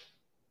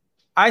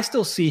I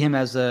still see him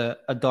as a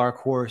dark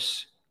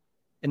horse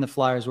in the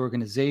Flyers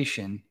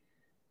organization.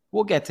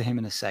 We'll get to him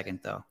in a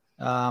second, though.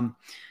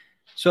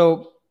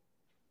 So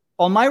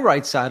on my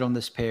right side on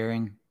this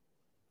pairing,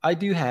 I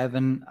do have,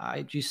 and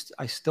I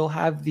still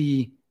have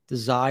the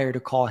desire to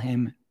call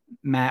him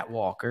Matt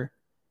Walker.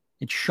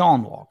 It's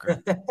Sean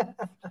Walker.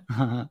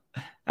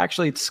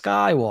 Actually, it's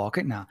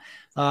Skywalker now.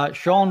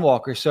 Sean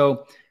Walker.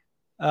 So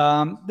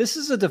this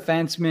is a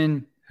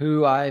defenseman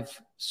who I've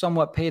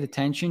somewhat paid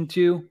attention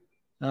to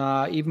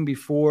even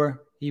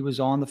before he was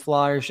on the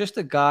Flyers. Just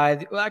a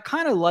guy. I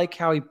kind of like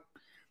how he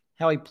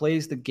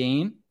plays the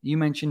game. You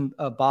mentioned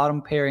a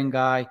bottom pairing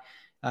guy.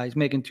 He's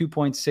making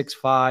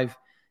 2.65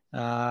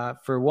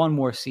 for one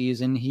more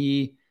season.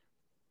 He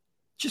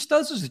just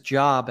does his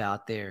job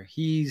out there.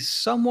 He's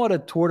somewhat a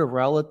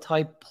Tortorella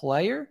type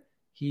player.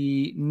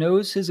 He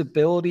knows his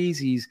abilities.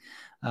 He's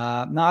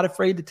not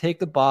afraid to take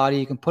the body.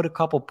 He can put a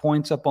couple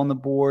points up on the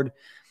board.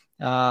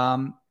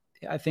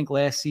 I think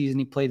last season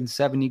he played in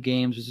 70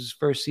 games. It was his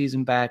first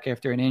season back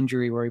after an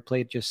injury where he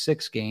played just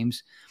 6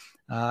 games,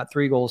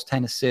 3 goals,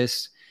 10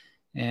 assists.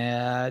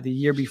 The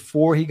year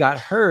before he got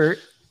hurt,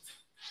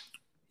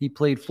 he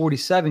played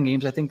 47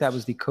 games. I think that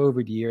was the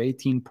COVID year,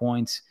 18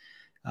 points,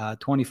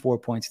 24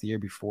 points the year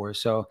before.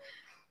 So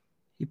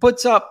he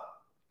puts up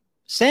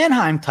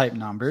Sanheim-type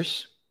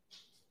numbers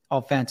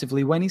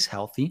offensively when he's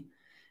healthy.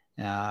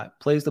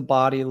 Plays the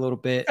body a little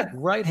bit,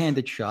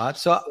 right-handed shot.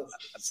 So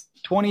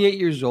 28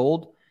 years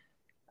old.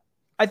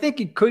 I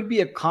think it could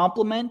be a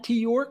compliment to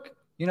York.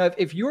 You know,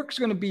 if York's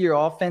going to be your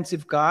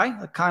offensive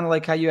guy, kind of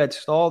like how you had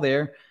Stahl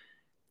there,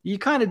 you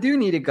kind of do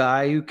need a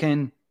guy who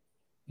can,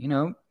 you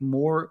know,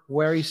 more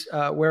worry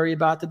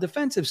about the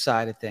defensive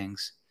side of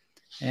things.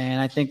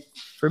 And I think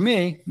for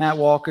me, Matt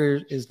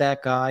Walker is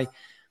that guy.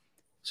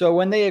 So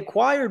when they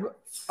acquired,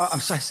 I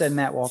said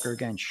Matt Walker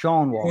again,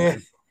 Sean Walker. Yeah.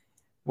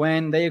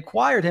 When they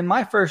acquired him,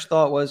 my first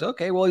thought was,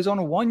 okay, well, he's on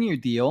a 1-year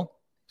deal.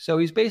 So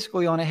he's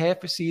basically on a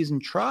half a season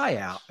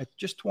tryout at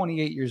just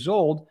 28 years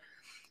old.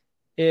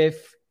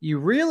 If you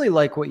really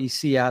like what you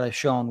see out of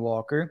Sean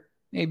Walker,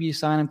 maybe you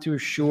sign him to a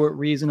short,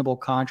 reasonable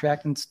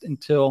contract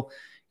until,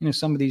 you know,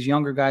 some of these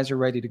younger guys are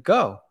ready to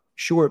go.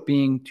 Short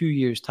being 2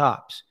 years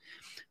tops.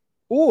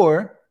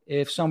 Or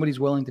if somebody's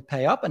willing to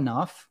pay up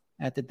enough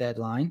at the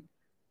deadline,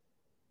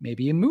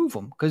 maybe you move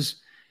him,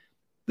 because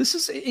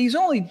he's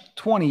only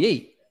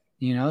 28.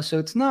 You know, so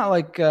it's not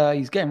like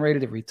he's getting ready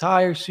to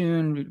retire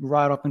soon,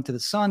 ride up into the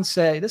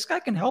sunset. This guy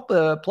can help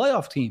a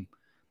playoff team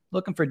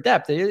looking for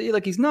depth.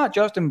 Like, he's not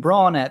Justin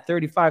Braun at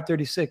 35,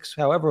 36,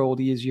 however old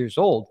he is years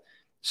old.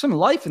 Some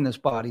life in this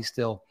body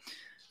still.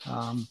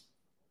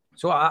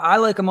 So I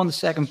like him on the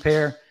second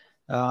pair.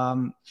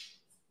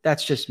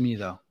 That's just me,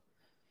 though.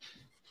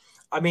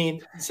 I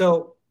mean,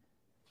 so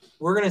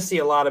we're going to see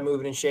a lot of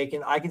moving and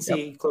shaking. I can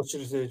see closer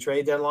to the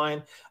trade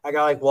deadline, a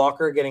guy like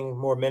Walker getting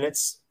more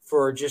minutes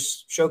for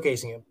just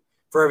showcasing him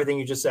for everything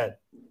you just said.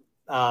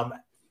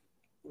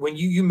 When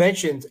you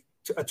mentioned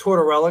a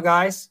Tortorella,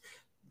 guys,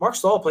 Mark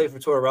Stahl played for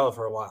Tortorella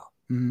for a while.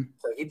 Mm-hmm.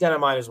 So keep that in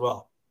mind as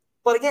well.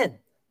 But again,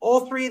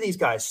 all 3 of these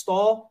guys,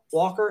 Stahl,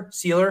 Walker,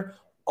 Sealer,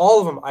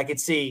 all of them I could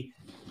see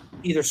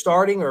either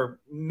starting or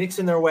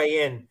mixing their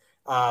way in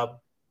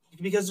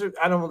because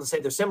I don't want to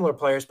say they're similar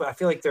players, but I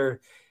feel like they're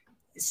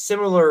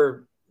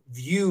similar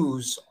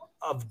views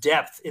of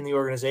depth in the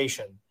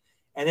organization.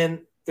 And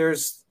then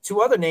there's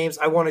 2 other names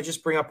I want to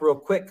just bring up real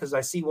quick because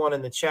I see one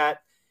in the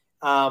chat.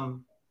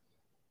 Zamula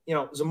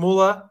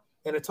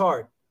and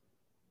Attard.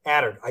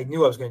 Attard. I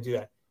knew I was going to do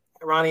that.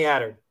 Ronnie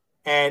Attard.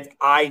 And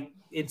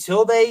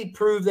until they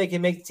prove they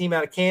can make the team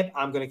out of camp,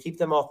 I'm going to keep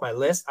them off my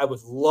list. I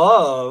would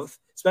love,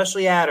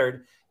 especially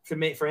Attard,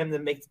 for him to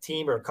make the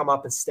team or come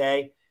up and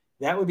stay.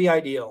 That would be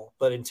ideal.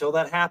 But until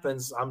that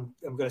happens, I'm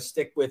going to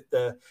stick with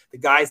the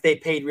guys they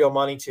paid real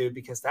money to,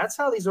 because that's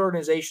how these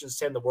organizations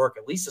tend to work,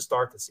 at least to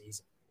start the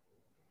season.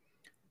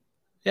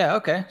 Yeah,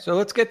 okay. So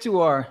let's get to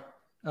our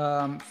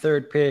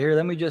third pair here.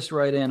 Let me just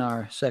write in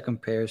our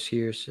second pairs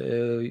here.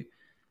 So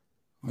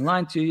on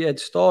line 2, you had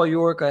Stahl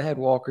York. I had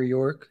Walker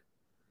York.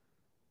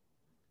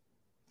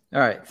 All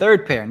right,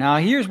 third pair. Now,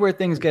 here's where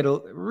things get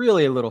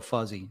really a little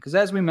fuzzy, because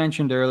as we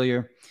mentioned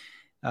earlier,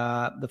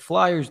 the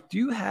Flyers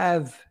do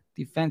have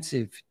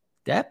defensive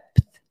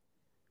depth.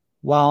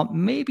 While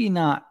maybe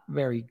not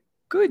very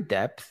good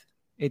depth,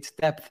 it's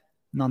depth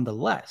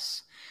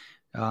nonetheless.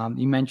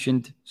 You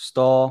mentioned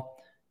Stahl.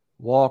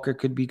 Walker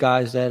could be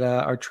guys that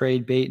are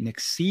trade bait. Nick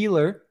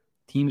Seeler.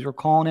 Teams were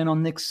calling in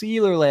on Nick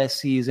Seeler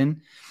last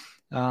season.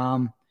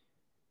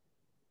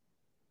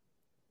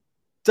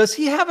 Does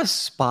he have a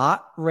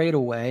spot right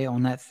away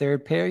on that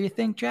third pair, you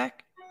think,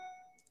 Jack?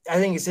 I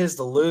think it's his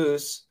to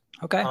lose.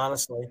 Okay.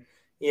 Honestly.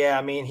 Yeah,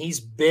 I mean, he's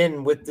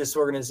been with this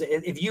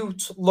organization. If you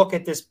look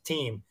at this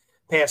team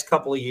past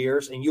couple of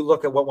years and you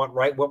look at what went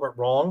right, what went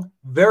wrong,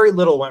 very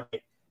little went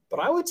right. But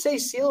I would say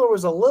Sealer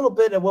was a little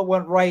bit of what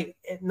went right,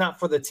 not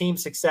for the team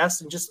success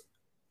and just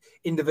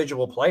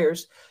individual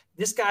players.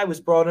 This guy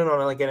was brought in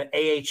on like an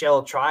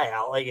AHL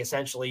tryout, like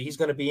essentially he's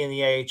going to be in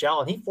the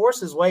AHL, and he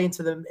forced his way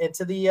into the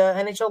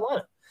NHL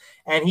lineup,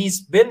 and he's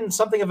been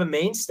something of a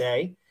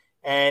mainstay.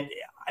 And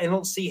I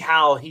don't see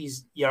how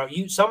he's,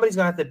 somebody's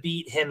going to have to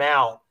beat him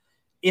out,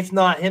 if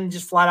not him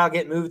just flat out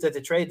get moved at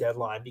the trade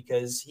deadline,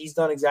 because he's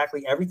done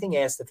exactly everything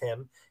asked of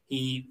him.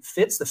 He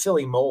fits the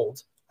Philly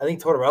mold. I think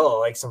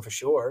Tortorella likes him for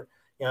sure.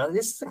 You know,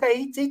 this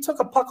guy, he took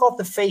a puck off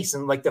the face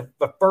in like the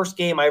first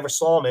game I ever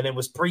saw him in. It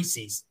was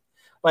preseason.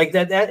 Like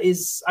that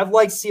is, I've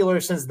liked Sealer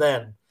since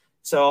then.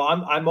 So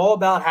I'm all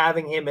about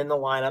having him in the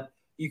lineup.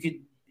 You could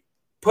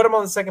put him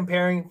on the second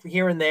pairing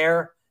here and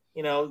there,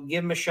 you know,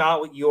 give him a shot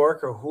with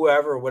York or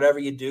whoever, or whatever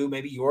you do.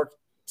 Maybe York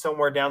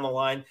somewhere down the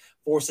line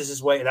forces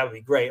his way. That would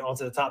be great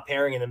onto the top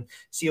pairing. And then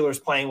Sealer's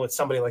playing with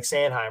somebody like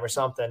Sanheim or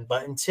something.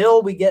 But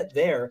until we get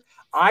there,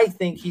 I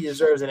think he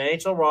deserves an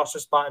NHL roster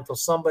spot until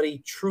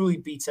somebody truly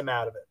beats him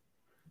out of it.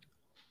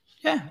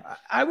 Yeah,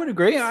 I would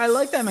agree. I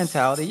like that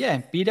mentality.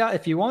 Yeah, beat out.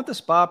 If you want the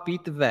spot,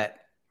 beat the vet,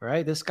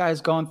 right? This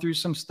guy's gone through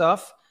some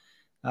stuff,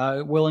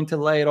 willing to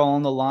lay it all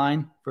on the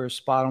line for a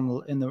spot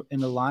in the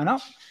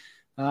lineup,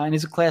 and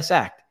he's a class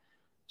act.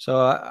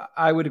 So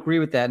I would agree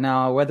with that.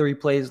 Now, whether he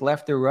plays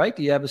left or right,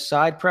 do you have a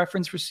side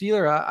preference for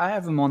Sealer? I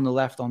have him on the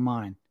left on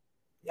mine.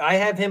 I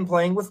have him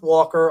playing with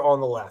Walker on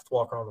the left,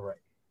 Walker on the right.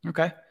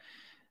 Okay.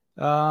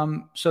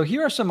 So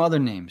here are some other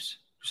names.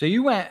 So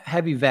you went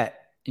heavy vet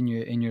in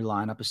your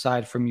lineup,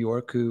 aside from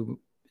York, who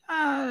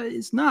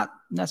is not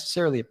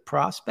necessarily a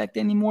prospect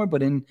anymore,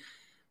 but in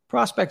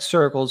prospect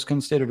circles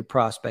considered a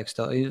prospect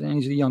still. And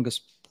he's the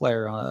youngest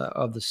player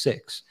of the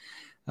six.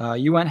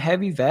 You went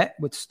heavy vet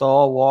with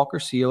Stahl, Walker,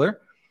 Sealer.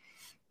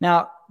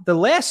 Now, the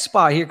last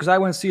spot here, because I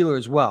went Sealer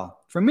as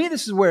well. For me,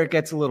 this is where it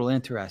gets a little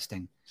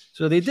interesting.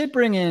 So they did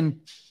bring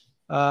in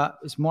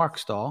it's Mark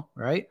Stahl,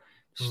 right?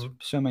 Mm-hmm.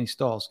 So many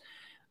Stahls.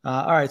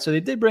 All right, so they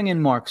did bring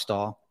in Mark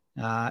Stahl.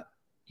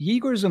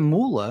 Igor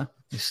Zamula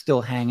is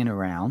still hanging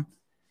around.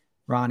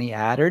 Ronnie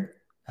Attard,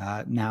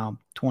 now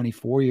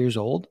 24 years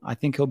old. I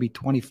think he'll be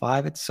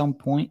 25 at some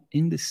point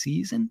in the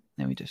season.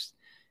 Let me just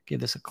give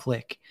this a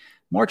click.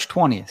 March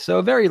 20th.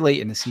 So very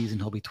late in the season,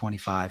 he'll be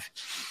 25.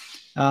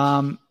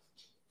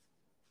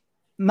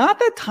 Not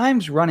that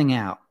time's running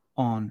out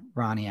on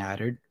Ronnie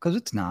Attard, because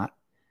it's not.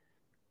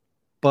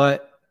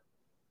 But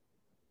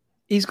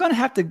he's going to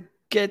have to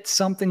get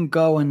something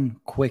going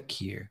quick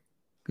here,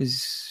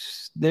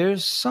 because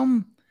there's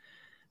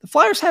the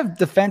Flyers have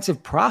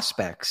defensive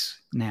prospects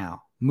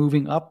now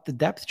moving up the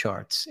depth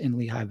charts in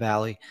Lehigh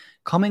Valley,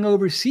 coming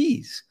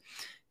overseas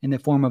in the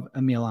form of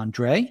Emil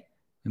Andre.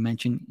 We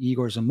mentioned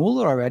Igor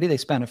Zamula already. They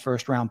spent a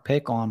first-round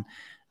pick on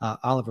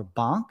Oliver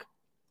Bonk.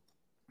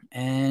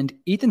 And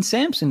Ethan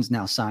Sampson's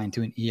now signed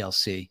to an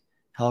ELC.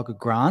 Helga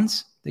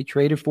Grans, they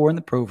traded for in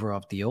the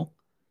Provorov deal.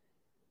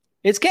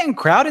 It's getting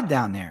crowded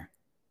down there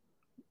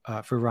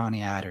for Ronnie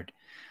Attard.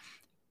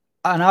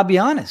 And I'll be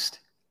honest,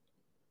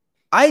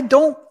 I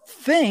don't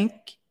think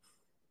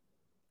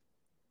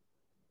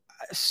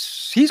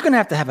he's going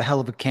to have a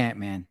hell of a camp,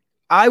 man.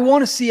 I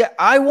want to see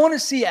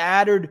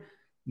Attard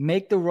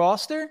make the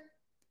roster.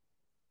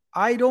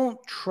 I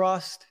don't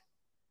trust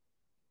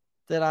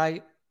that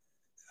I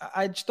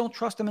just don't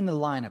trust him in the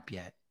lineup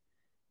yet.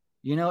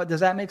 You know, does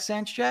that make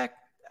sense, Jack?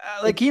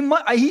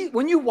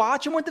 When you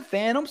watch him with the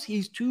Phantoms,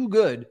 he's too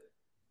good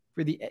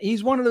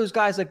he's one of those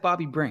guys like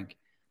Bobby Brink,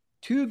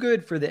 too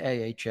good for the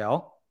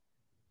AHL,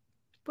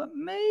 but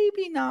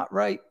maybe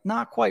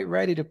not quite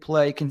ready to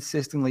play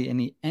consistently in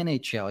the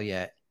NHL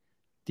yet.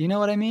 Do you know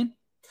what I mean?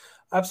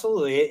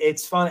 Absolutely.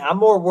 It's funny. I'm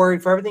more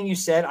worried for everything you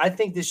said. I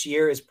think this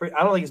year is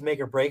I don't think it's make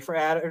or break for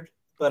Attard,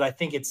 but I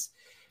think it's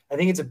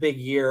a big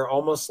year,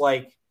 almost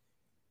like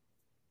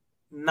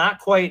not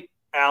quite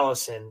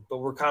Allison, but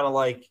we're kind of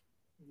like,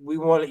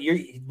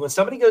 when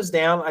somebody goes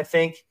down, I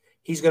think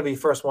he's going to be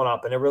first one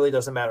up, and it really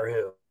doesn't matter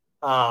who.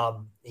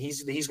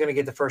 He's going to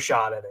get the first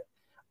shot at it.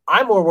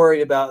 I'm more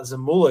worried about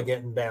Zamula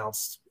getting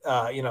bounced.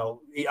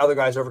 The other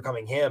guys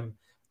overcoming him.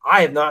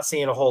 I have not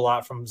seen a whole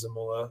lot from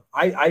Zamula.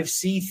 I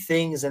see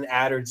things in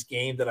Attard's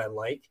game that I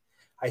like.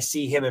 I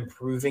see him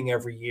improving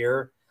every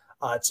year.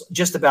 It's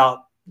just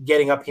about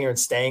getting up here and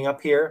staying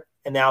up here.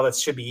 And now that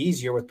should be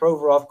easier with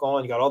Provorov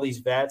gone. You got all these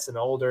vets and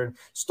older. And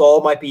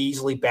Stahl might be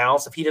easily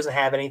bounced if he doesn't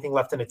have anything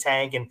left in the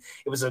tank. And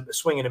it was a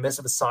swing and a miss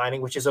of a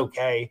signing, which is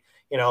okay.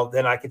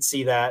 Then I could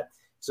see that.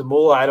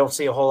 Zamula, I don't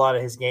see a whole lot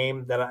of his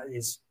game that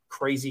is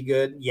crazy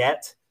good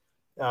yet.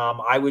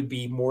 I would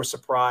be more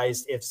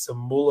surprised if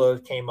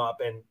Zamula came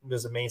up and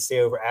was a mainstay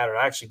over Attard.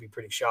 I'd actually be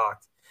pretty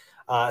shocked.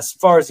 As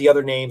far as the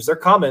other names, they're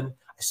coming.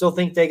 I still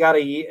think they got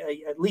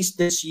at least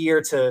this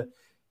year to,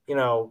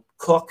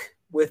 cook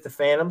with the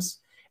Phantoms,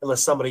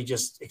 unless somebody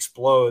just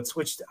explodes,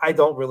 which I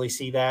don't really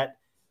see that.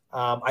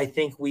 I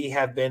think we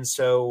have been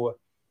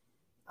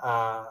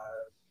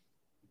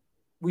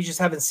we just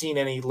haven't seen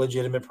any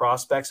legitimate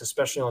prospects,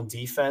 especially on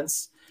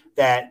defense,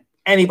 that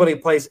anybody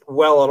plays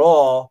well at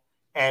all.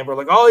 And we're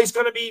like, oh, he's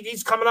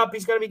coming up.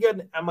 He's going to be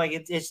good. I'm like,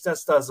 it just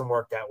doesn't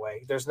work that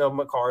way. There's no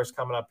Makars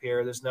coming up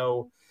here. There's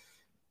no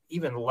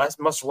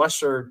much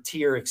lesser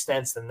tier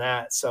extents than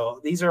that.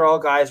 So these are all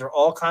guys are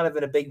all kind of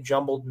in a big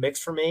jumbled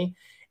mix for me.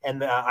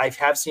 And I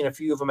have seen a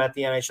few of them at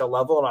the NHL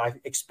level, and I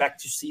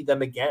expect to see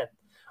them again.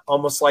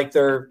 Almost like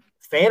they're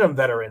Phantom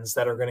veterans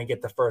that are going to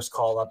get the first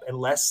call up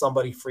unless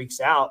somebody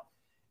freaks out.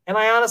 And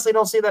I honestly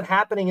don't see that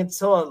happening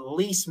until at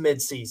least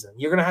midseason.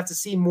 You're going to have to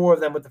see more of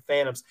them with the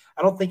Phantoms.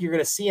 I don't think you're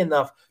going to see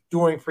enough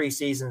during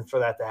preseason for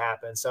that to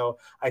happen. So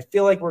I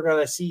feel like we're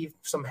going to see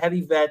some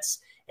heavy vets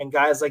and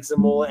guys like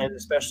Zamula and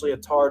especially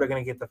Attard are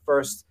going to get the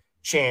first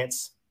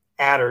chance.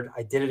 Addered,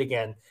 I did it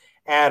again.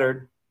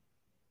 Addered.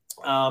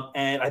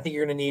 And I think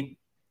you're going to need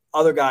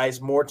other guys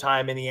more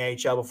time in the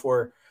AHL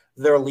before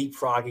they're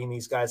leapfrogging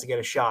these guys to get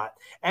a shot.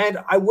 And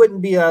I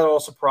wouldn't be at all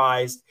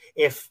surprised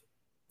if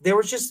there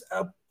was just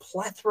a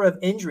plethora of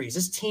injuries.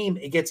 This team,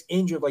 it gets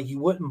injured like you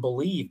wouldn't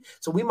believe.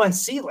 So we might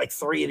see like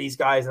 3 of these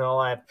guys in the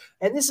lineup.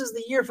 And this is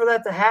the year for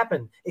that to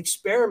happen.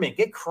 Experiment,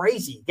 get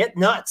crazy, get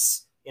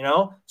nuts,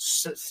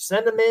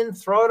 send them in,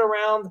 throw it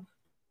around.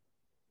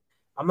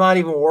 I'm not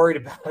even worried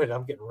about it.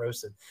 I'm getting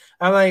roasted.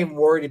 I'm not even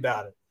worried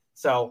about it.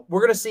 So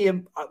we're going to see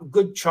a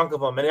good chunk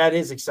of them, and that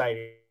is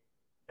exciting.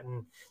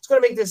 And it's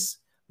going to make this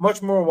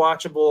much more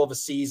watchable of a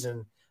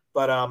season.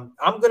 But I'm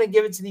going to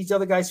give it to these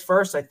other guys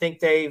first. I think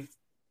they've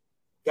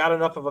got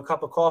enough of a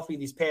cup of coffee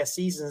these past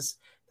seasons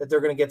that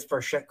they're going to get the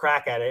first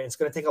crack at it. It's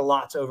going to take a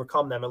lot to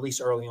overcome them, at least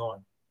early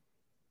on.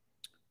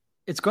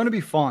 It's going to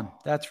be fun,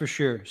 that's for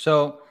sure.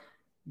 So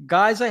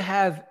guys I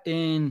have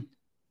in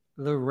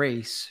the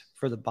race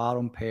for the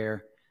bottom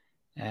pair,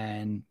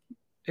 and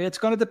it's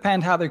going to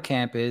depend how their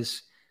camp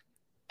is.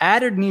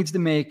 Adder needs to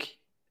make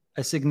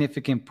a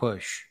significant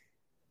push,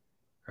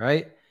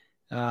 right?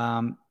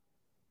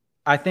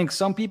 I think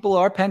some people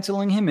are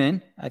penciling him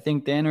in. I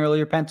think Dan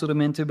earlier penciled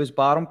him into his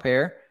bottom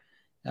pair.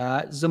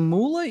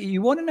 Zamula,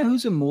 you want to know who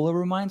Zamula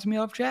reminds me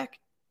of, Jack?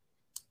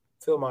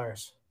 Phil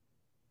Myers.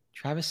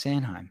 Travis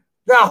Sanheim.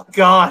 Oh,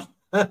 God.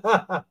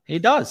 He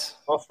does.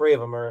 All 3 of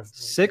them are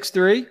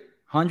 6'3",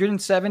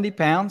 170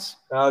 pounds.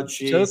 Oh,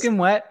 geez. Soaking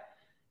wet.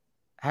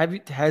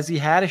 Has he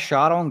had a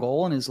shot on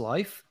goal in his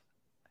life?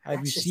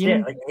 Have you seen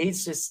him? Like,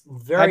 he's just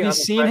very. Have you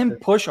seen him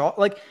push off?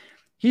 Like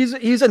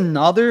he's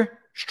another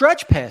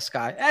stretch pass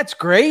guy. That's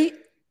great,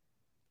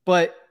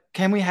 but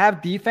can we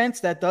have defense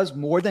that does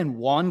more than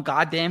one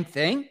goddamn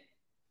thing?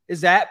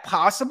 Is that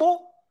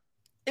possible?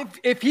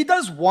 If he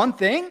does one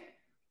thing,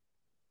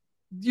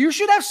 you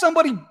should have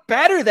somebody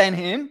better than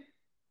him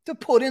to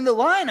put in the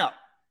lineup.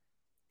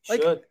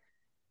 Like, should.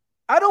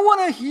 I don't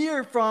want to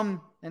hear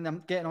from, and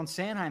I'm getting on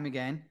Sanheim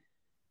again.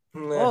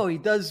 Oh, he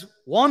does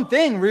one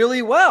thing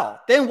really well.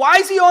 Then why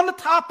is he on the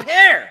top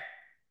pair?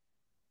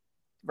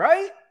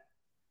 Right?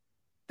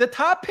 The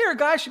top pair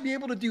guy should be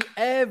able to do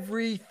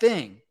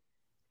everything.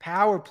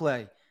 Power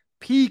play,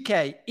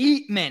 PK,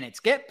 eat minutes,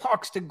 get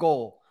pucks to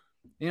goal,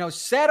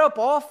 set up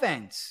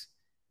offense.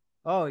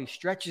 Oh, he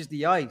stretches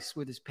the ice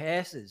with his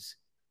passes.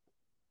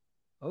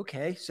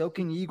 Okay, so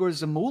can Igor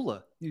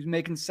Zamula. He's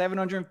making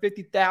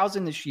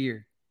 $750,000 this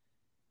year.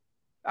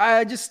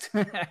 I just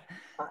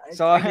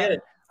I get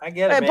it. I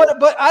get it, man.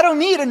 But I don't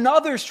need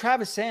another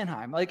Travis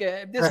Sanheim. Like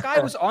this guy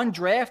was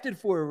undrafted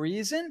for a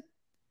reason.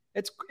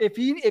 It's if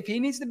he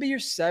needs to be your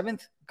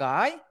 7th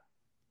guy,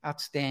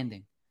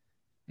 outstanding.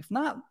 If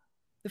not,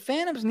 the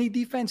Phantoms need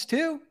defense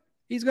too.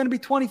 He's going to be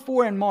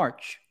 24 in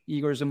March,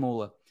 Igor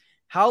Zamula.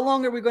 How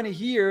long are we going to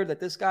hear that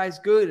this guy's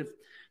good? If,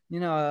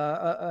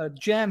 a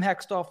gem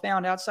Hextall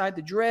found outside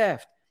the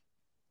draft.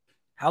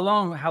 How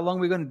long are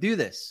we going to do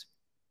this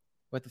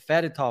with the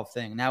Fedotov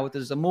thing? Now with the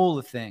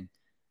Zamula thing.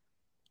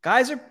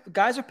 Guys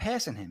are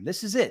passing him.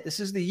 This is it. This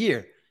is the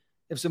year.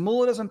 If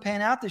Zamula doesn't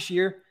pan out this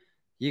year,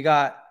 you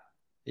got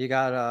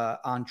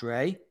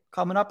Andre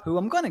coming up, who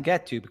I'm going to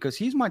get to because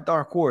he's my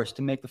dark horse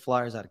to make the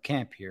Flyers out of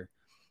camp here.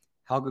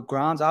 Helge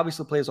Grans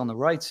obviously plays on the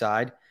right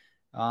side.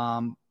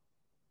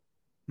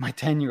 My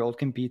 10-year-old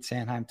can beat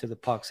Sanheim to the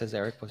puck, says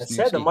Eric Wisniewski. I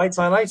said the Mites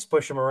on Ice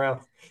push him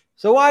around.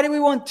 So why do we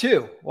want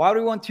 2? Why do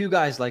we want 2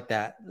 guys like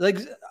that? Like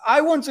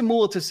I want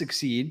Zamula to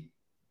succeed,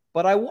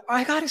 but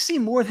I got to see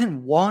more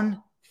than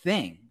one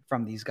thing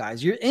from these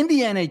guys. You're in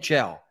the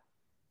NHL.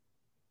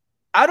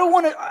 I don't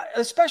want to,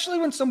 especially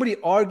when somebody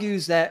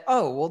argues that,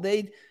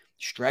 they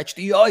stretch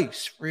the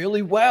ice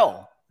really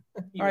well.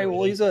 All right,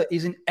 well, he's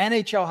an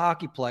NHL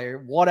hockey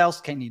player. What else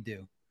can you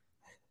do?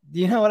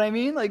 You know what I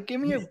mean? Like,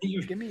 give me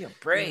a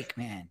break,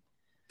 man.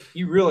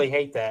 You really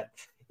hate that.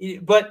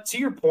 But to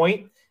your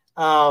point,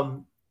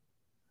 so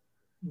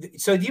do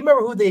you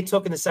remember who they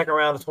took in the second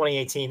round of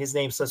 2018? His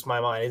name slips my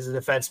mind. He's a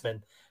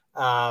defenseman.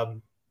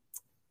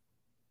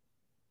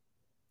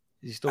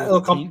 Is he still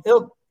it'll come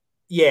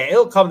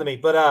to me.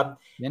 But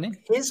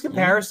his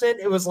comparison,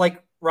 it was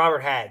like Robert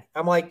Hagg.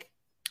 I'm like,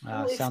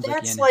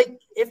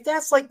 if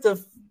that's like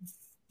the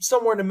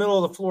somewhere in the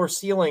middle of the floor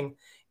ceiling,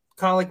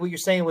 kind of like what you're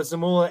saying with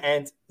Zamula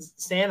and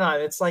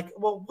Sanheim, it's like,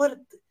 well,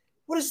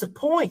 what is the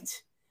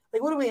point?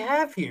 Like, what do we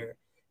have here?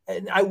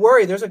 And I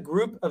worry there's a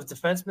group of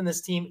defensemen in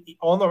this team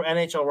on the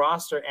NHL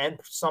roster and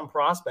some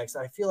prospects that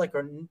I feel like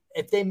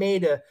if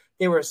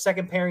they were a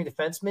second pairing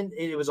defenseman,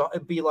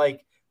 it'd be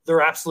like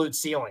their absolute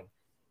ceiling.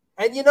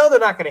 And they're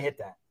not going to hit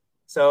that.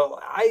 So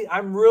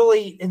I'm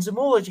really, and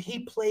Zamula, he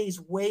plays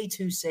way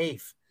too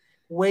safe,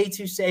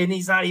 and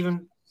he's not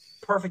even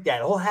perfect at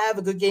it. He'll have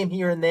a good game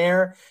here and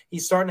there.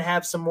 He's starting to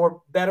have some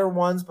more better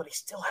ones, but he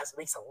still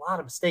makes a lot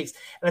of mistakes.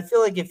 And I feel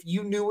like if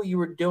you knew what you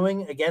were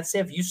doing against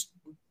him, if you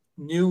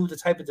knew the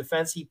type of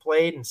defense he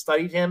played and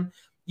studied him,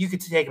 you could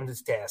take him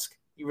to task.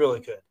 You really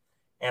could.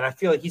 And I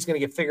feel like he's going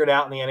to get figured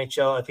out in the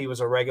NHL if he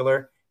was a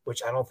regular,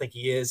 which I don't think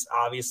he is,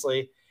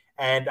 obviously.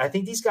 And I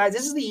think these guys,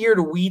 this is the year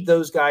to weed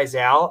those guys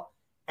out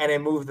and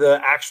then move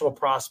the actual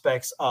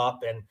prospects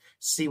up and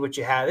see what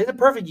you have. It's a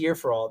perfect year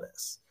for all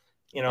this.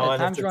 You know, Yeah,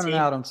 and if time's the running team,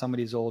 out on some of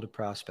these older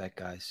prospect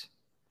guys.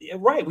 yeah,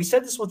 right. We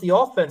said this with the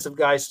offensive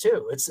guys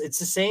too. It's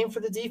the same for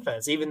the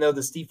defense, even though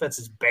this defense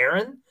is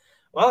barren.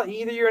 Well,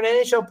 either you're an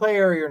NHL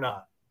player or you're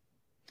not.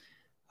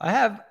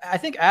 I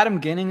think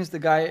Adam Ginning is the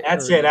guy,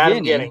 That's or it.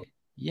 Adam Getting.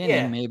 Yinning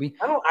Yeah. maybe.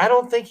 I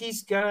don't think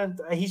he's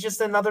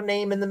just another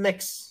name in the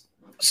mix.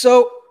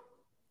 So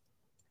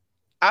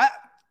I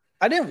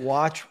didn't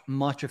watch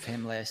much of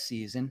him last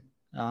season.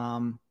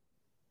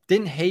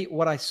 Didn't hate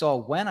what I saw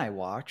when I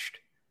watched.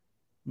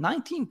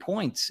 19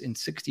 points in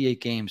 68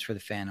 games for the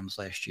Phantoms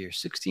last year.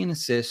 16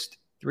 assists,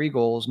 3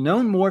 goals.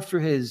 Known more for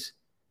his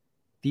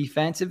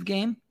defensive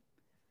game.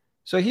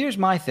 So here's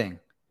my thing.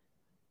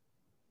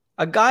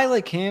 A guy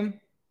like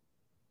him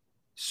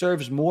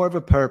serves more of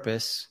a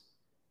purpose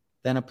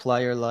than a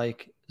player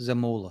like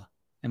Zamula,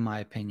 in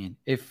my opinion.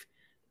 If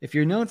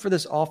you're known for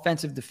this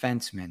offensive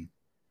defenseman,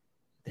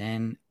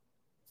 then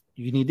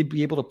you need to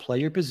be able to play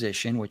your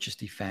position, which is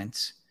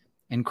defense,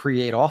 and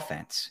create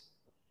offense.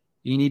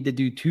 You need to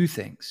do 2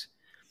 things.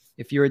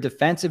 If you're a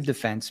defensive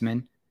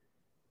defenseman,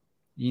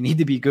 you need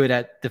to be good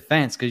at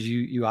defense because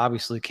you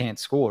obviously can't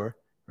score,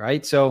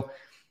 right? So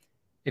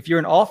if you're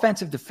an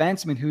offensive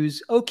defenseman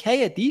who's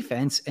okay at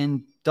defense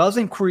and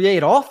doesn't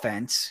create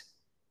offense,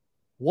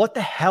 what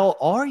the hell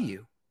are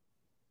you?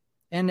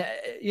 And,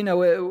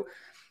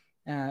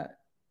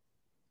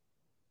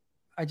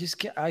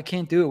 I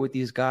can't do it with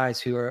these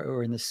guys who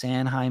are in the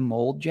Sanheim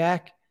mold,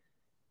 Jack.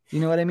 You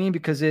know what I mean?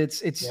 Because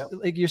it's yep.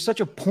 Like you're such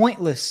a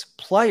pointless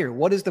player.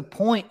 What is the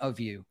point of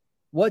you?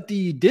 What do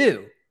you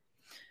do?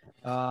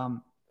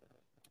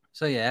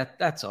 So yeah,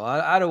 that's all.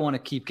 I don't want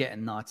to keep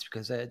getting nuts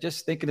because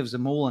just thinking of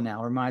Zamula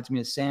now reminds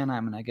me of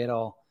Sanheim, and I get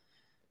all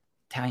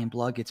Italian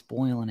blood gets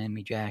boiling in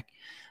me, Jack.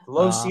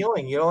 Low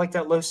ceiling. You don't like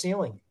that low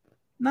ceiling?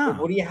 No.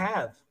 What do you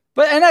have?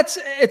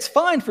 It's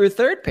fine for a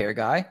third pair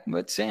guy,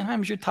 but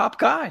Sanheim's your top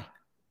guy.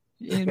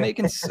 He's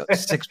making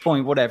 6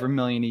 point whatever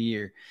million a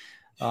year.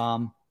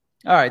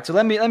 All right, so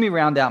let me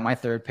round out my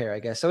third pair, I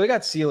guess. So we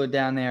got Sealer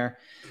down there.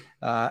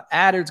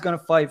 Adder's going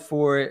to fight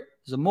for it.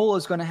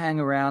 Zamula's going to hang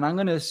around. I'm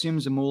going to assume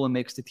Zamula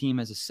makes the team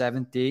as a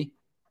 7th D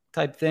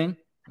type thing,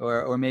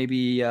 or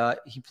maybe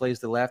he plays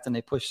the left and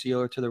they push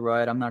Sealer to the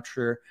right. I'm not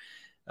sure.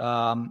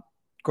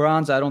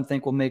 Grans, I don't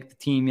think will make the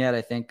team yet.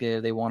 I think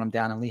they want him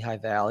down in Lehigh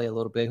Valley a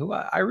little bit, who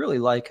I really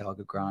like,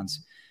 Helga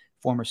Grans,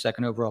 former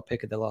 2nd overall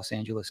pick of the Los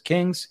Angeles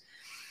Kings.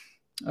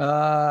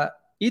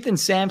 Ethan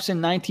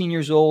Sampson, 19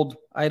 years old.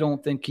 I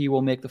don't think he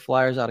will make the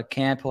Flyers out of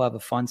camp. He'll have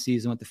a fun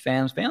season with the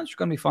fans. Fans are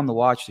going to be fun to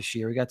watch this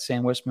year. We got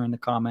Sam Wismer in the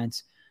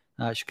comments.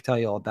 She could tell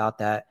you all about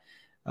that.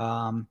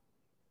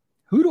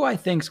 Who do I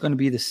think is going to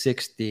be the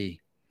 6th D?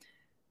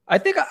 I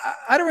think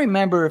I don't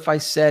remember if I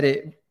said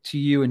it to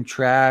you and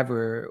Trav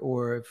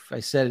or if I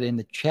said it in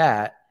the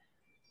chat,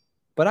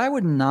 but I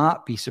would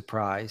not be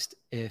surprised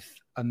if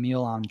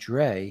Emil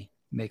Andre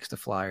makes the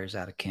Flyers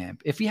out of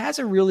camp. If he has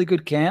a really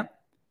good camp,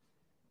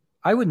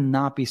 I would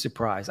not be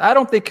surprised. I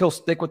don't think he'll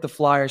stick with the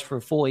Flyers for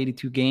a full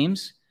 82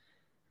 games,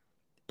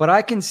 but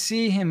I can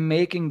see him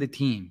making the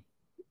team.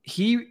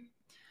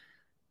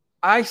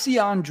 I see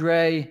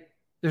Andre,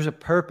 there's a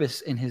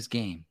purpose in his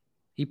game.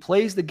 He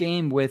plays the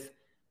game with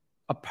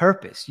a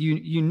purpose.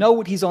 You know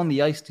what he's on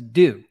the ice to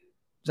do. Does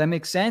that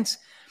make sense?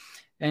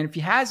 And if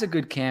he has a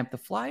good camp, the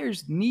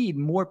Flyers need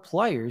more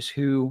players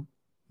who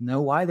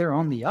know why they're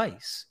on the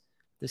ice.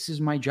 This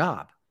is my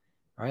job.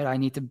 Right? I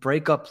need to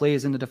break up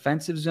plays in the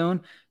defensive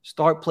zone,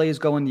 start plays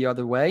going the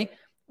other way,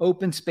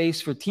 open space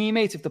for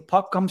teammates. If the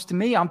puck comes to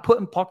me, I'm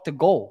putting puck to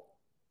goal.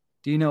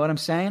 Do you know what I'm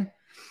saying?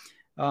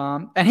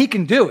 And he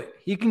can do it.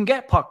 He can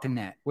get puck to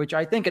net, which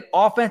I think an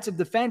offensive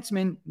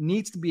defenseman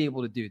needs to be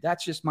able to do.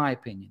 That's just my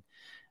opinion.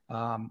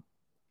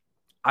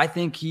 I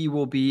think he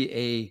will be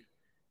a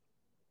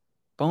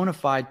bona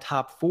fide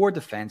top 4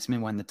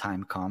 defenseman when the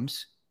time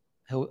comes.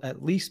 He'll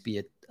at least be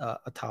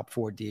a top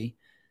 4D.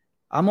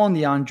 I'm on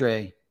the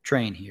Andre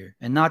train here,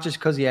 and not just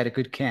because he had a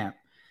good camp.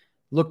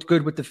 Looked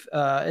good with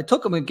it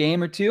took him a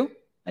game or 2,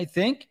 I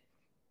think,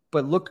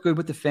 but looked good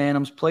with the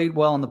Phantoms, played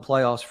well in the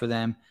playoffs for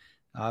them.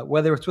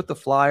 Whether it's with the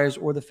Flyers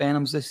or the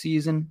Phantoms this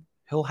season,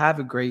 he's going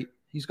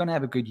to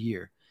have a good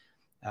year.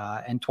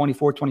 And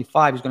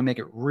 24-25 is going to make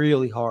it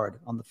really hard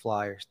on the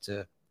Flyers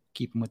to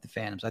keep him with the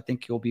Phantoms. I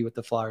think he'll be with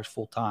the Flyers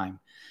full time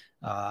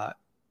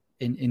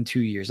in 2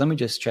 years. Let me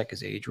just check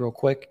his age real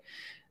quick.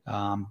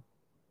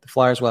 The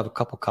Flyers will have a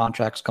couple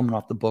contracts coming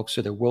off the books,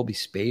 so there will be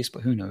space,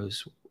 but who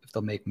knows if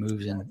they'll make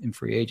moves in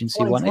free agency.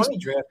 2020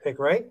 draft pick,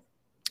 right?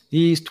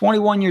 He's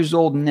 21 years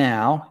old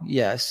now.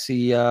 Yes,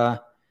 he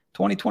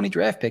 2020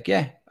 draft pick.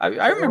 Yeah,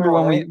 I remember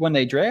when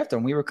they drafted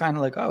him, we were kind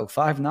of like,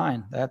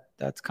 5'9".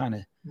 That's kind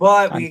of.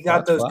 But we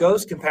got those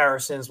ghost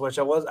comparisons, which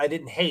I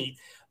didn't hate.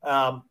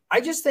 I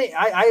just think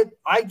I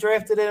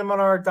drafted him on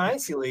our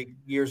Dynasty League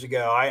years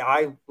ago.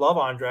 I love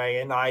Andre,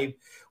 and I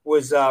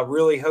was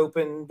really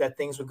hoping that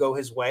things would go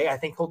his way. I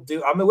think he'll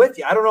do. I'm with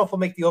you. I don't know if he'll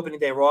make the opening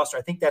day roster.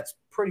 I think that's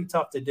pretty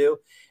tough to do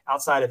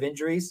outside of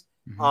injuries.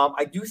 Mm-hmm.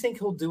 I do think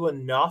he'll do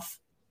enough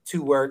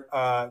to where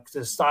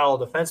the style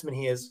of defenseman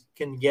he is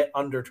can get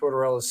under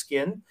Tortorella's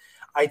skin.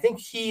 I think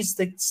he's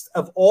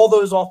of all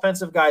those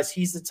offensive guys,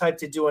 he's the type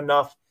to do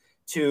enough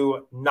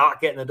to not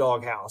get in the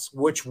doghouse,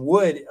 which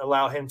would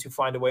allow him to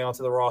find a way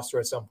onto the roster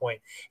at some point.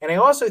 And I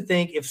also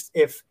think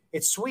if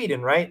it's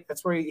Sweden, right?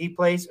 That's where he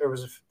plays, or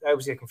I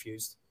was getting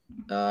confused.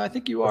 I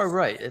think you are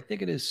right. I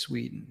think it is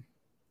Sweden.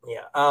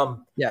 Yeah.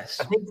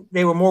 Yes. I think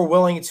they were more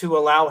willing to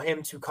allow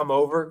him to come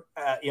over.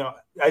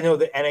 I know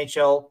the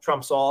NHL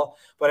trumps all,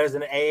 but as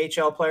an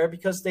AHL player,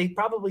 because they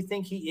probably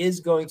think he is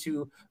going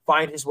to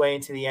find his way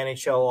into the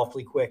NHL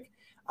awfully quick,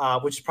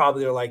 which is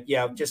probably they're like,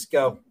 yeah, just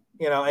go.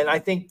 And I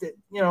think that,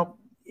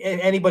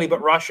 anybody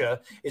but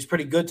Russia is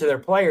pretty good to their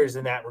players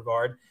in that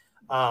regard.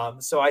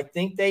 So I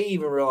think they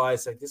even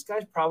realize like this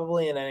guy's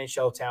probably an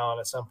NHL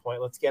talent at some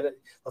point. Let's get it.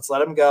 Let's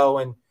let him go.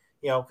 And,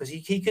 because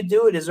he could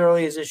do it as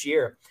early as this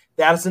year.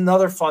 That is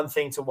another fun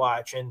thing to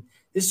watch. And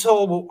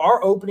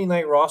our opening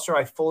night roster,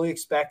 I fully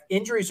expect,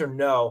 injuries or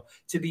no,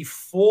 to be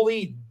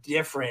fully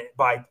different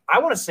by,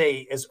 I want to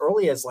say, as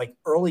early as like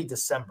early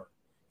December,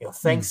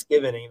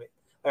 Thanksgiving even.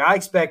 Like, I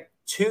expect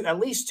at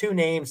least two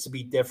names to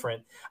be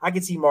different. I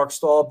could see Mark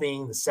Stahl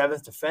being the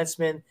seventh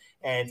defenseman,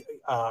 and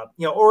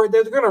or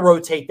they're going to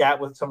rotate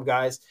that with some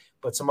guys,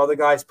 but some other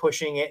guys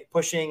pushing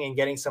and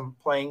getting some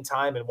playing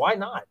time. And why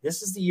not?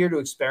 This is the year to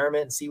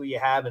experiment and see what you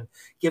have, and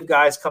give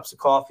guys cups of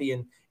coffee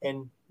and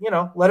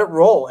let it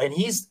roll. And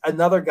he's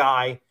another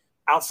guy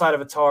outside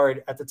of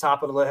Attard at the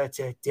top of the list.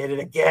 Did it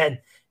again,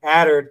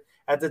 Attard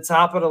at the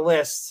top of the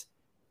list,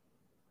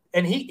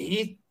 and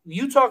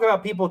you talk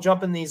about people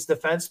jumping these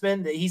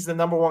defensemen. He's the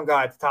number one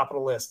guy at the top of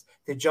the list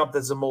to jump the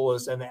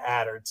Zamulas and the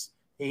Addards.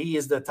 He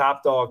is the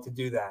top dog to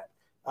do that,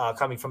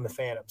 coming from the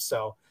Phantoms.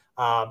 So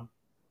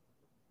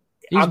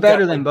he's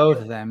better than both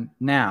of them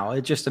now.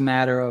 It's just a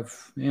matter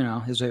of,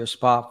 is there a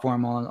spot for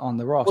him on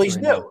the roster? Well, he's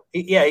new.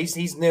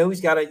 He's new.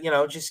 He's got to,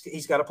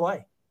 he's got to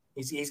play.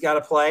 He's got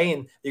to play,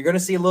 and you're going to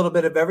see a little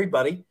bit of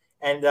everybody.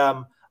 And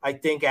I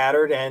think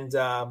Addard and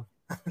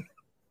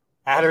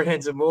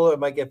Zamula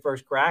might get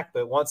first crack,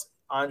 but once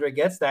Andre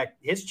gets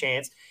his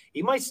chance,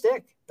 he might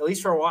stick, at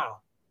least for a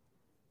while.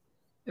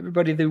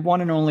 Everybody, the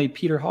one and only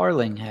Peter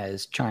Harling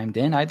has chimed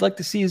in. I'd like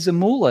to see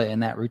Zamula in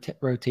that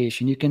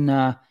rotation. You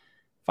can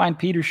find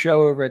Peter's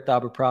show over at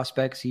Dauber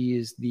Prospects. He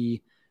is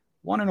the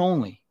one and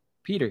only.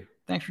 Peter,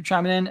 thanks for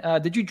chiming in.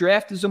 Did you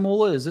draft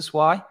Zamula? Is this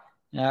why?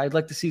 I'd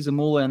like to see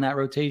Zamula in that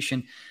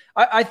rotation.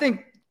 I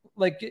think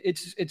like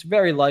it's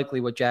very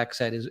likely what Jack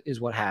said is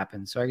what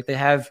happens. Right?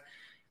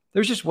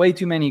 There's just way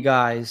too many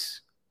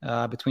guys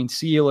between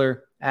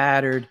Sealer,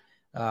 Addard,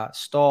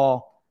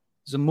 Stahl.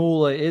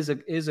 Zamula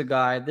is a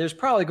guy. There's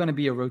probably going to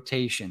be a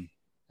rotation.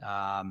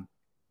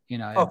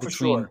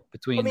 Between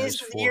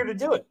this is the year to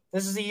do it.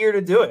 This is the year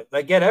to do it.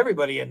 Like, get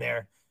everybody in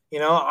there.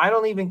 I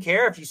don't even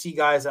care if you see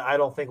guys that I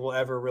don't think will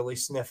ever really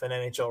sniff an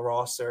NHL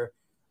roster.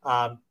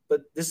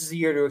 But this is the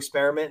year to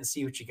experiment and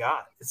see what you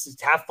got.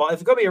 Have fun.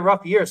 It's going to be a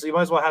rough year, so you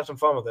might as well have some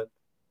fun with it.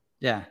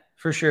 Yeah,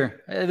 for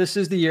sure. This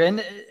is the year.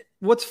 And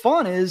what's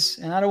fun is,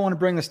 and I don't want to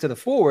bring this to the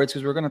forwards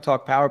because we're going to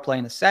talk power play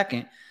in a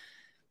second.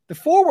 The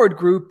forward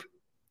group,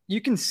 you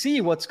can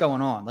see what's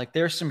going on. Like,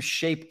 there's some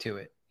shape to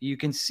it. You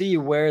can see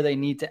where they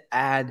need to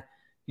add,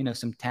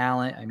 some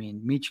talent. I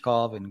mean,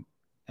 Michkov and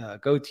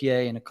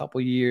Gauthier in a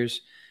couple of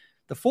years.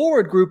 The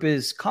forward group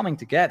is coming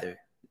together.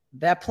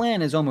 That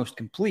plan is almost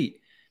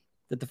complete.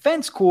 The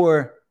defense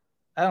core,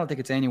 I don't think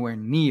it's anywhere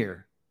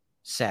near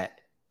set.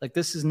 Like,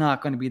 this is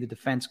not going to be the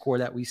defense core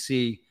that we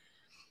see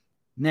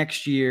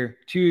next year,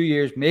 2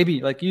 years,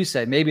 maybe, like you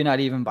said, maybe not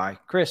even by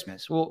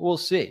Christmas. We'll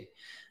see.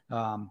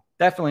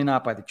 Definitely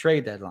not by the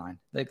trade deadline.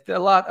 Like, a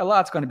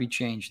lot's going to be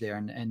changed there,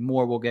 and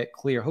more will get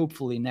clear,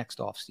 hopefully next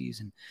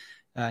offseason,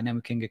 and then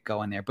we can get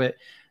going there. But,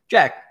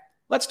 Jack,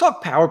 let's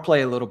talk power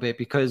play a little bit,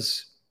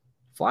 because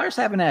Flyers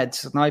haven't had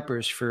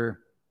snipers for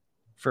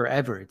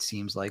forever, it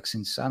seems like,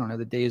 since, I don't know,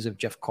 the days of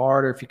Jeff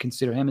Carter, if you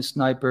consider him a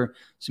sniper,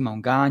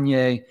 Simon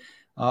Gagne.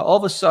 All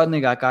of a sudden,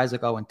 they got guys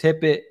like Owen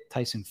Tippett,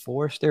 Tyson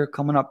Forster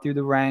coming up through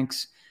the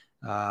ranks,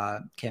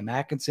 Cam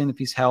Atkinson, if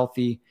he's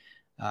healthy,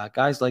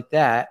 guys like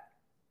that.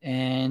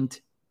 And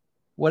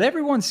what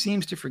everyone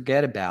seems to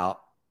forget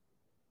about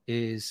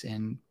is,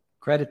 and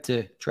credit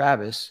to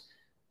Travis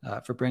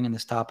for bringing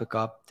this topic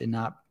up, did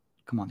not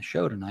come on the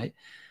show tonight.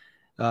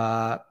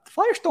 The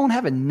Flyers don't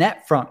have a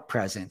net front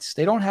presence.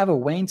 They don't have a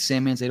Wayne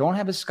Simmons. They don't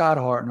have a Scott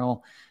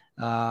Hartnell.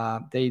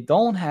 They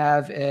don't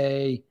have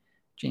a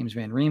James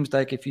Van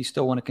Riemsdyk, if you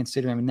still want to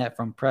consider him a net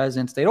front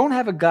presence. They don't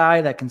have a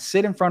guy that can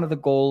sit in front of the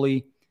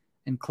goalie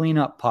and clean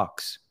up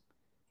pucks.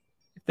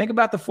 Think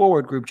about the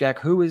forward group, Jack.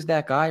 Who is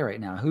that guy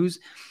right now? Who's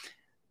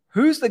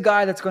the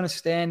guy that's going to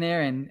stand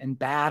there and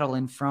battle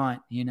in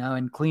front,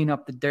 and clean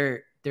up the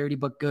dirt, dirty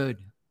but good?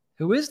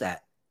 Who is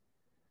that?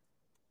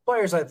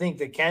 Players, I think,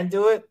 that can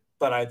do it,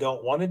 but I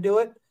don't want to do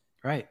it,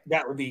 Right.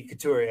 that would be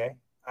Couturier.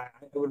 I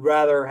would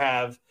rather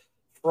have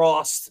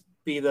Frost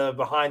be the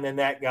behind the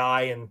net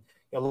guy and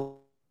in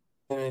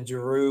a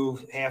Giroux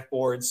half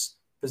boards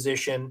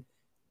position,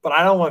 but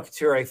I don't want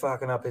Couturier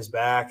fucking up his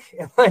back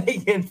and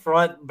like in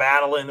front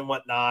battling and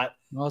whatnot.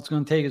 All it's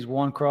going to take is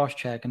one cross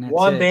check, and that's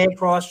One it. bad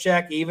cross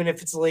check, even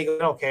if it's illegal, I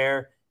don't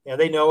care.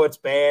 They know it's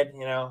bad.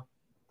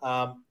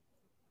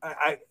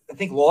 I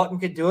think Lawton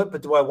could do it,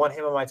 but do I want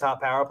him on my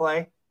top power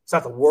play? It's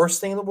not the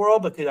worst thing in the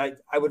world, but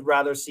I would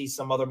rather see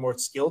some other more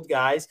skilled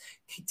guys.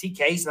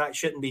 TK's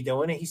shouldn't be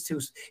doing it.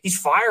 He's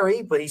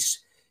fiery, but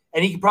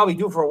he could probably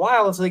do it for a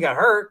while until he got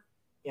hurt.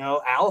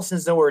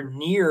 Allison's nowhere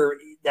near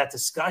that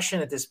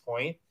discussion at this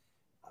point.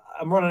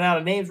 I'm running out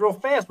of names real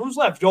fast. Who's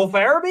left? Joel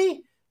Farabee?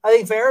 I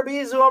think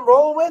Farabee is who I'm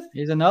rolling with.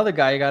 He's another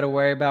guy you got to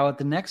worry about with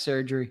the neck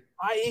surgery.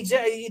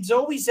 It's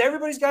always,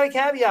 everybody's got a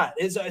caveat.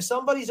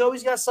 Somebody's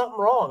always got something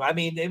wrong. I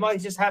mean, they might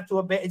just have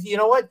to, you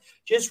know what?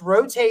 Just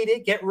rotate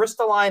it, get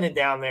Ristolainen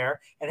down there,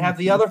 and have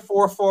the other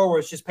 4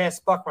 forwards just pass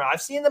the puck around.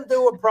 I've seen them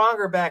do it with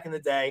Pronger back in the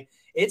day.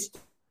 It's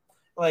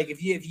like,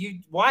 if you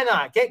why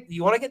not?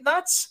 You want to get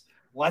nuts?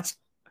 Let's.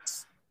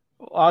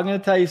 Well, I'm going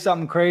to tell you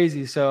something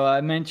crazy. So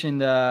I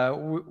mentioned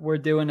we're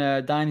doing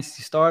a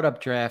Dynasty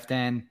Startup Draft,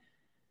 and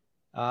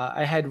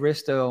I had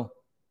Risto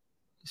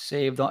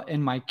saved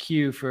in my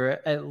queue for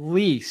at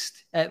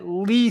least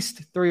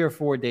 3 or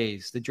 4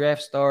 days. The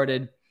draft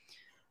started.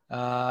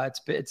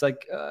 It's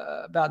like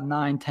about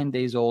 9-10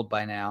 days old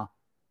by now,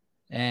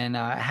 and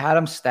I had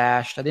him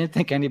stashed. I didn't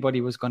think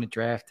anybody was going to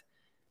draft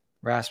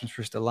Rasmus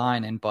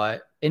Ristolainen,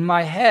 but in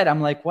my head,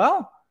 I'm like,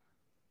 well,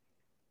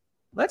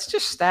 let's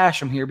just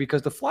stash him here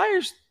because the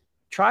Flyers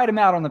tried him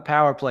out on the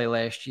power play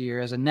last year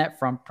as a net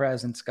front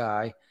presence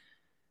guy.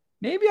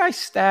 Maybe I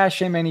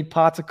stash him and he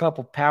pots a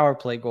couple power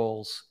play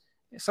goals.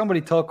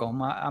 Somebody took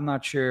him. I'm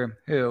not sure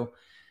who.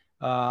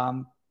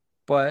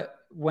 But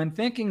when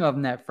thinking of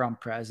net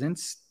front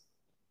presence,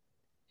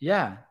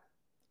 yeah,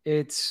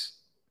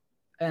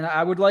 and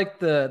I would like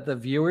the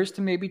viewers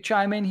to maybe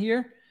chime in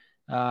here,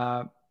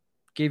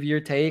 give your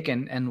take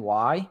and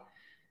why.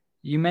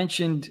 You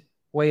mentioned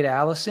Wade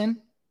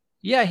Allison.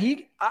 Yeah,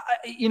 he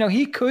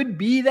could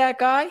be that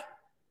guy.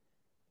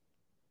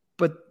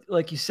 But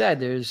like you said,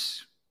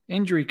 there's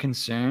injury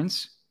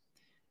concerns.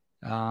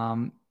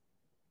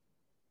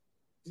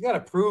 He's got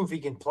to prove he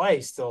can play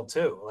still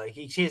too. Like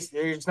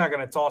they're just not going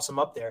to toss him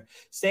up there.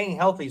 Staying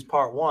healthy is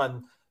part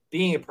one.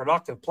 Being a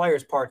productive player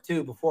is part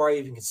two. Before I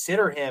even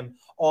consider him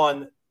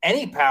on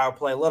any power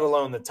play, let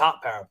alone the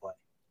top power play.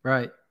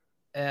 Right.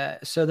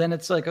 So then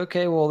it's like,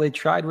 okay, well, they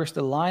tried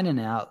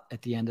Ristolainen out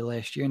at the end of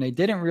last year, and they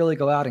didn't really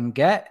go out and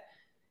get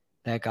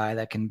that guy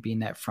that can be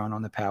net front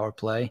on the power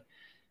play.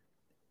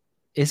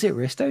 Is it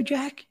Risto,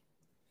 Jack?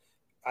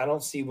 I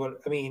don't see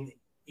what – I mean,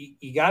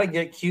 you got to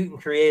get cute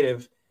and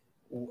creative.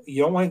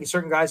 You don't want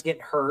certain guys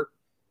getting hurt.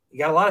 You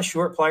got a lot of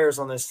short players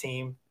on this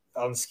team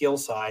on the skill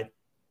side.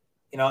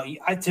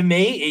 To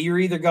me, you're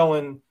either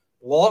going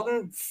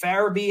Lawton,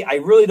 Farabee. I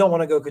really don't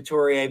want to go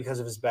Couturier because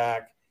of his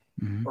back,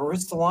 or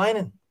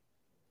Ristolainen.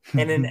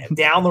 And then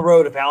down the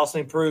road, if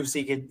Allison proves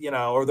he could,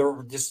 or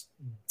they're just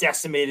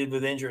decimated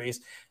with injuries,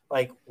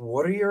 like,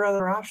 what are your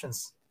other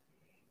options?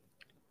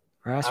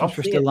 Rasmus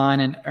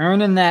Ristolainen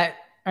earning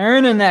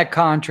that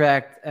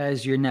contract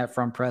as your net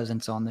front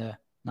presence on the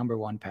number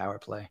one power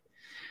play.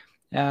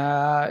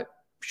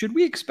 Should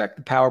we expect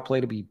the power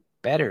play to be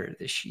better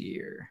this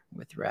year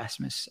with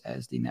Rasmus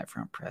as the net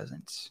front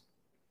presence?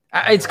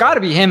 It's got to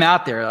be him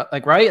out there,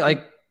 right?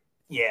 Like,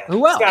 yeah.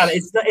 Who else?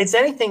 It's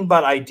anything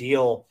but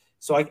ideal.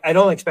 So I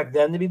don't expect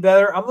them to be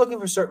better. I'm looking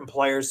for certain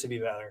players to be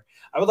better.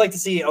 I would like to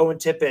see Owen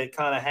Tippett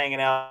kind of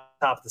hanging out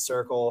top of the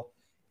circle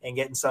and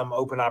getting some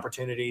open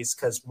opportunities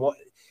because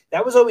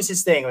that was always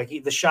his thing. Like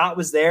the shot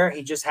was there.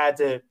 He just had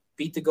to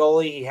beat the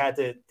goalie. He had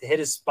to hit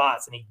his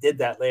spots, and he did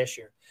that last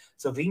year.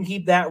 So if he can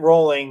keep that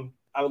rolling,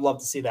 I would love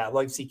to see that. I'd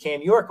like to see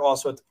Cam York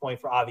also at the point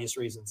for obvious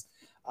reasons.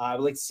 I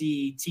would like to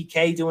see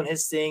TK doing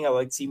his thing. I would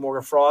like to see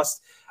Morgan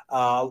Frost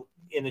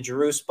in the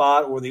Giroux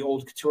spot or the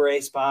old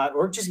Couturier spot,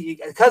 or just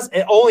because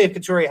only if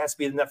Couturier has to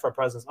be the net front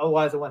presence.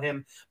 Otherwise, I want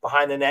him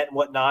behind the net and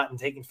whatnot and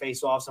taking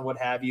face-offs and what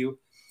have you.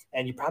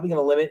 And you're probably going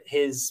to limit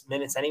his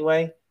minutes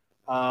anyway.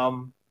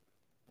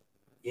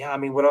 Yeah, I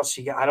mean, what else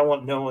you got? I don't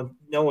want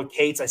Noah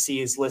Cates. I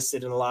see is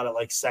listed in a lot of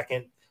like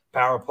second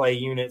power play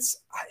units.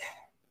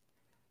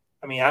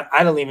 I mean,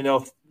 I don't even know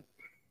if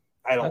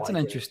I don't. That's an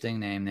interesting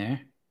name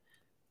there.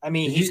 I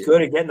mean, he's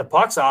good at getting the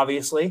pucks,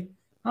 obviously,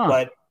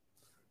 but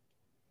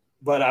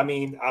I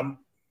mean,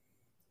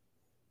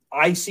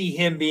 I see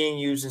him being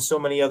used in so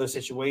many other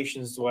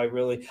situations.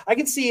 I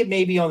can see it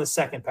maybe on the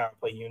second power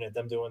play unit,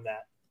 them doing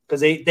that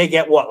because they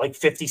get what, like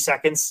 50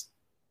 seconds.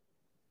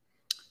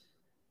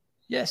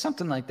 Yeah,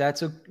 something like that.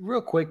 So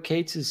real quick,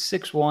 Cates is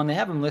 6'1". They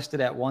have him listed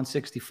at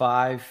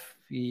 165.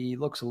 He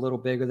looks a little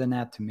bigger than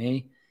that to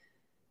me.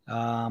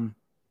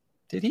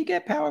 Did he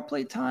get power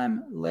play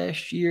time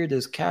last year?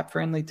 Does Cap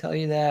Friendly tell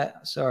you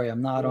that? Sorry,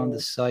 I'm not on the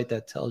site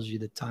that tells you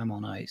the time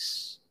on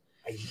ice.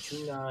 I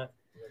do not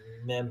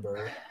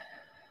remember.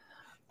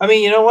 I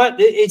mean, you know what?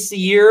 It's the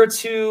year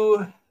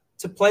to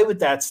play with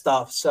that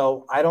stuff.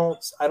 So I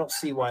don't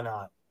see why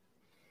not.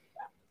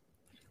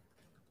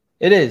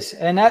 It is,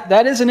 and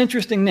that is an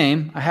interesting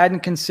name. I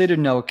hadn't considered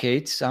Noah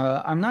Cates.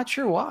 I'm not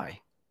sure why.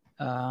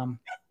 I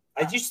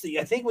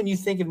think when you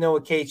think of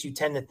Noah Cates, you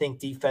tend to think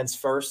defense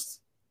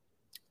first.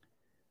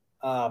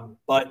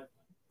 But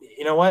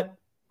you know what?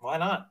 Why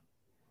not?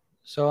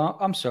 So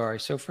I'm sorry.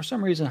 So for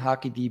some reason,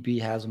 Hockey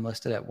DB has him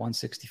listed at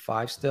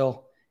 165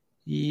 still.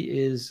 He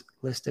is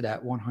listed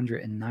at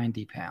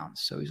 190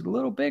 pounds. So he's a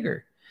little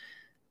bigger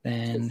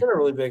than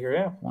considerably bigger,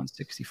 yeah.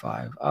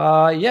 165.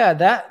 Yeah,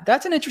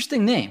 that's an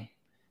interesting name.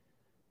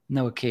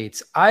 Noah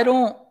Cates. I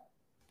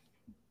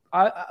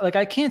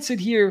can't sit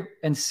here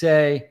and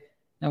say,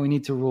 no, we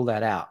need to rule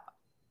that out.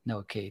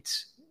 Noah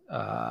Cates.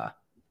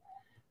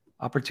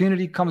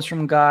 Opportunity comes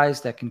from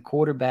guys that can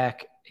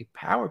quarterback a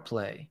power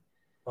play.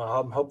 Well,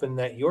 I'm hoping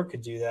that York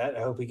could do that.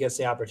 I hope he gets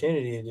the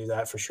opportunity to do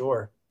that for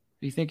sure.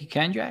 Do you think he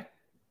can, Jack?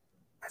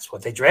 That's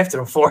what they drafted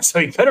him for, so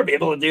he better be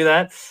able to do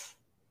that.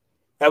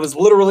 That was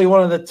literally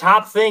one of the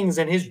top things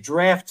in his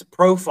draft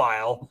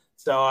profile.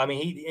 So, I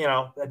mean,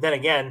 then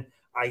again,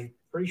 I'm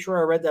pretty sure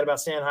I read that about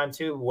Sanheim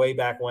too, way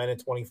back when in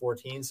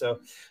 2014. So,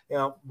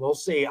 we'll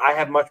see. I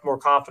have much more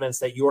confidence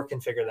that York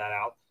can figure that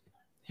out.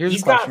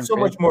 He's got so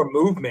much more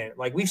movement.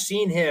 Like, we've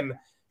seen him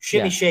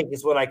shimmy shake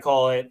is what I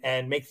call it,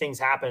 and make things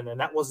happen. And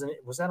that was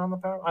that on the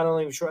power? I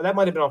don't even sure. That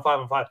might have been on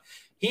 5-on-5.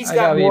 He's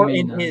got more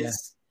in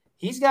his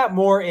he's got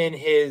more in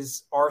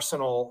his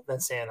arsenal than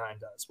Sanheim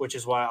does, which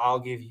is why I'll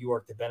give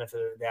York the benefit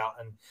of the doubt.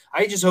 And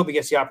I just hope he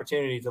gets the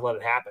opportunity to let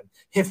it happen.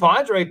 If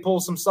Andre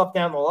pulls some stuff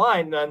down the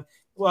line, then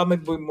it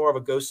might be more of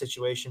a ghost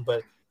situation.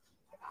 But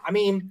I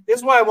mean, this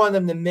is why I want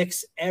them to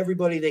mix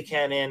everybody they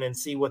can in and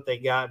see what they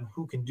got and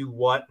who can do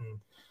what and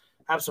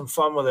have some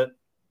fun with it.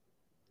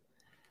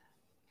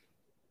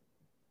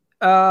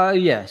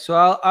 Yeah. So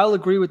I'll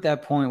agree with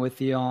that point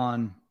with you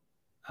on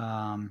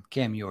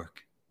Cam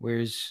York.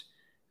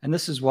 And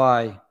this is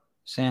why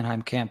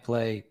Sanheim can't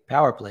play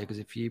power play, because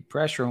if you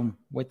pressure him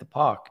with the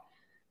puck,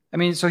 I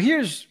mean, so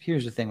here's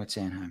the thing with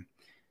Sanheim.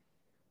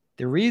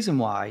 The reason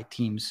why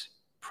teams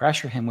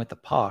pressure him with the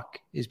puck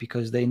is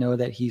because they know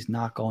that he's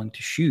not going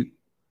to shoot.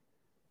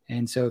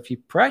 And so if you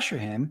pressure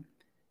him,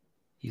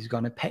 he's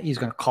going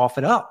to cough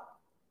it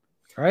up,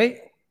 right?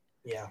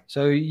 Yeah.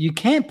 So you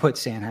can't put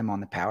Sanheim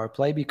on the power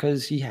play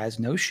because he has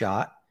no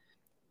shot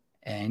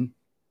and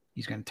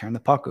he's going to turn the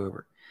puck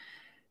over.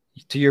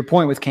 To your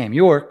point with Cam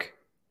York,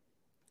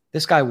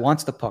 this guy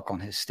wants the puck on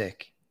his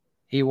stick.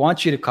 He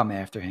wants you to come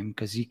after him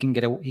because he can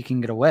get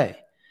away.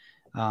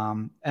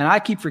 And I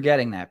keep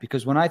forgetting that,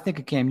 because when I think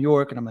of Cam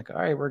York and I'm like,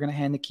 all right, we're going to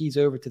hand the keys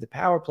over to the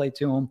power play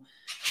to him,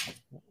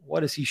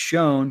 what has he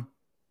shown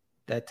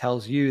that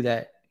tells you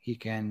that he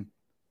can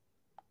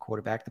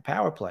quarterback the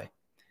power play?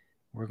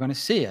 We're going to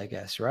see, I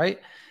guess, right?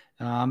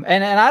 And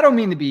I don't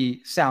mean to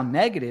sound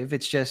negative.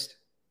 It's just,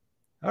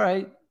 all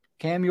right,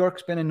 Cam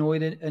York's been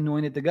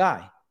anointed the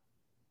guy.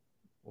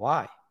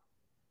 Why?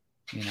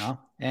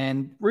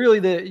 And really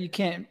we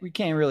can't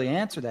really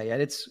answer that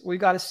yet. We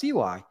got to see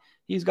why.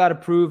 He's got to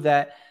prove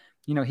that,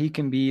 he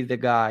can be the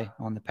guy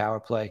on the power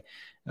play.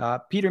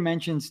 Peter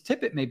mentions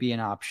Tippett may be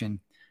an option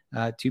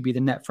to be the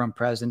net front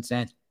presence.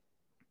 And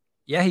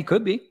yeah, he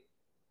could be.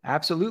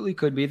 Absolutely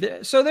could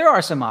be. So there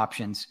are some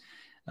options.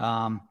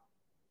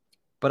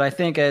 But I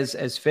think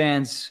as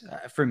fans,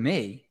 for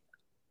me,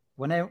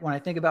 when I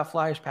think about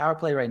Flyers power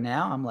play right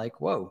now, I'm like,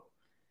 whoa,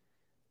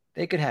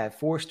 they could have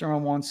Forster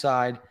on one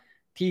side,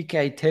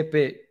 TK,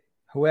 Tippett,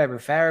 whoever,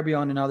 Farabee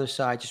on another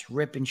side, just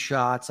ripping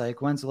shots. Like,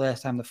 when's the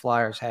last time the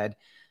Flyers had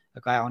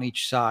a guy on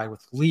each side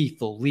with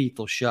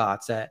lethal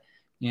shots that,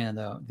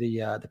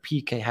 the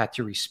PK had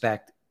to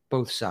respect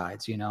both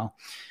sides,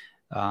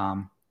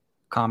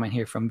 Comment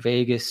here from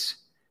Vegas.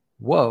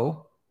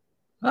 Whoa.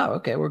 Oh,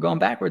 okay. We're going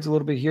backwards a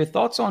little bit here.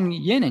 Thoughts on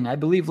Yinning? I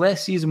believe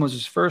last season was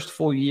his first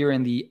full year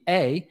in the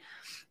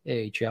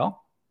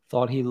AHL.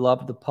 Thought he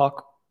loved the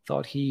puck.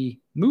 Thought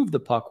he moved the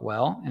puck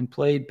well and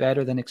played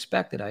better than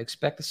expected. I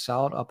expect a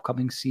solid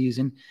upcoming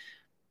season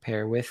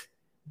pair with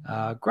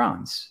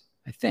Grans,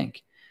 I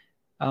think.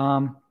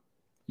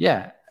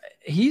 Yeah,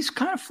 he's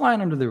kind of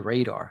flying under the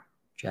radar,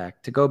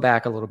 Jack, to go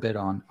back a little bit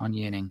on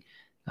Yinning.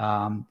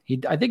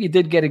 I think he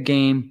did get a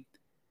game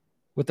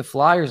with the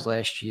Flyers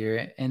last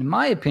year, and in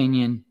my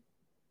opinion,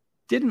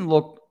 didn't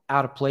look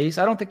out of place.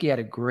 I don't think he had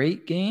a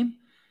great game,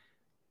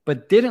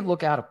 but didn't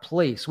look out of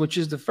place, which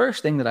is the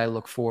first thing that I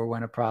look for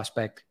when a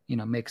prospect,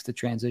 makes the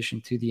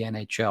transition to the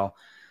NHL.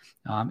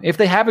 If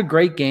they have a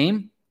great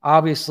game,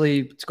 obviously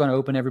it's going to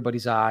open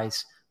everybody's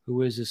eyes.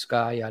 Who is this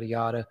guy? Yada,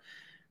 yada.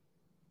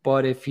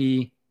 But if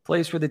he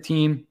plays for the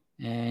team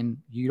and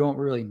you don't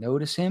really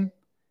notice him,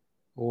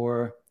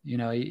 or,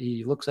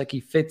 he looks like he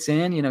fits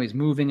in, he's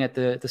moving at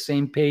the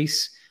same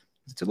pace,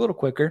 it's a little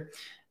quicker,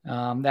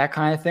 that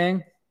kind of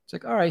thing. It's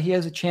like, all right, he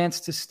has a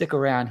chance to stick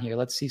around here.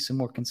 Let's see some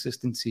more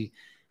consistency.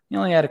 He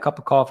only had a cup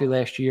of coffee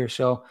last year,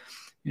 so,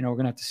 we're going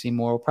to have to see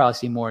more. We'll probably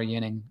see more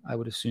Yinning, I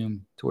would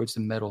assume, towards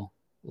the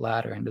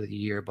latter end of the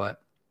year.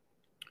 But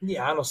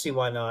Yeah, I don't see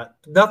why not.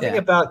 Nothing Yeah,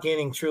 about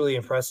Ganning truly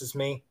impresses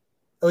me,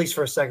 at least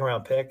for a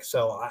second-round pick.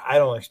 So I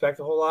don't expect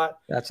a whole lot.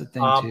 that's the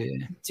thing too.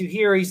 To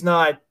hear he's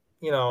not,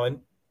 and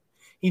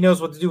he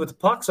knows what to do with the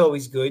puck's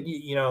always good.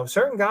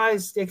 Certain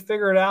guys, they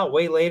figure it out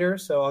way later.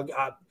 So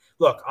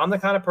look, I'm the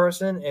kind of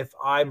person, if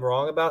I'm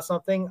wrong about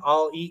something,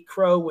 I'll eat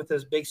crow with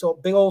this big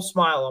old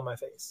smile on my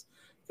face,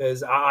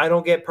 because I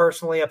don't get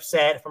personally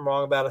upset if I'm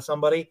wrong about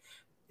somebody.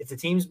 If the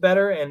team's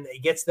better and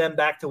it gets them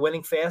back to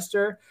winning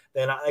faster,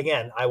 then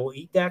I will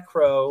eat that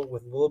crow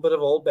with a little bit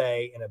of Old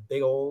Bay and a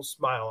big old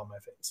smile on my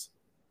face.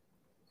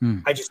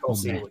 I just don't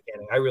see it with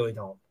Ganning. I really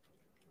don't.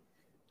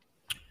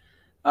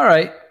 All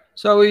right.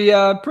 So we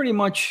pretty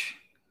much,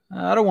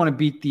 I don't want to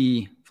beat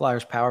the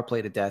Flyers power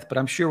play to death, but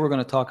I'm sure we're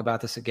going to talk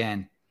about this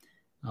again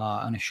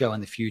on a show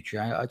in the future.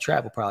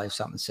 Trav will probably have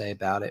something to say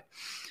about it.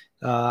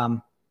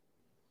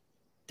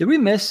 Did we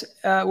miss?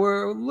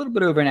 We're a little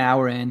bit over an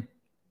hour in.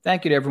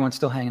 Thank you to everyone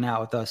still hanging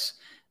out with us.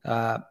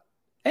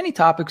 Any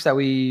topics that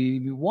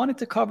we wanted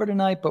to cover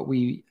tonight, but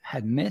we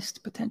had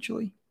missed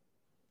potentially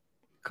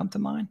come to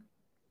mind?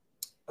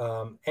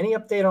 Any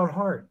update on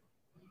Hart?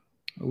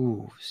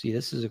 Ooh, see,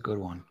 this is a good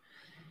one.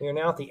 We are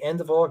now at the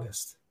end of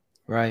August.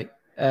 Right.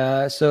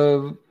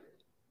 So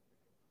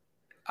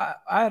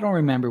I don't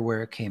remember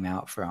where it came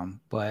out from,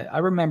 but I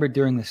remember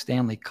during the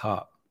Stanley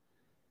Cup,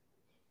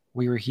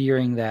 we were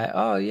hearing that,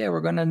 oh, yeah,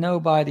 we're going to know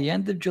by the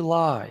end of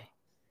July.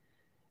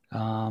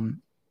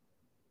 And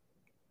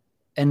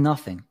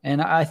nothing.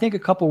 And I think a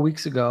couple of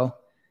weeks ago,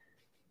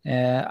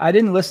 I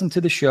didn't listen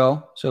to the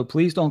show, so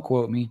please don't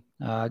quote me.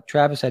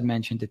 Travis had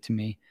mentioned it to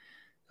me.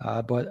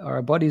 But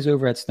our buddies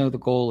over at Snow the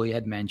Goalie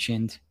had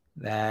mentioned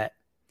that.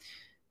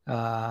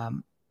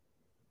 So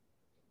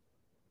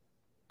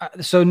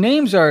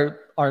names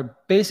are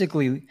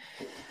basically,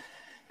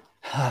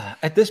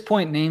 at this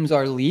point, names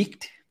are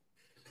leaked.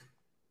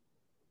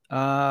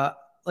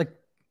 Like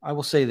I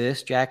will say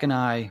this, Jack and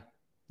I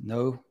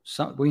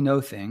we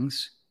know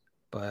things,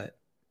 but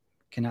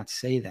cannot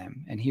say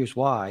them. And here's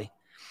why.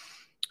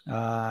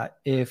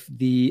 If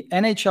the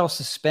NHL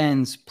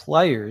suspends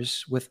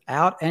players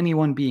without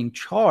anyone being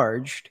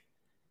charged,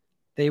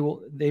 they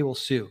will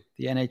sue.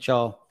 The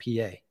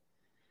NHLPA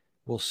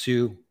will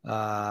sue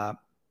the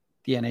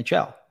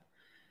NHL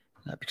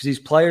because these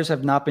players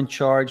have not been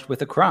charged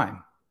with a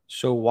crime.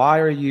 So why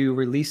are you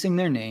releasing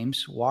their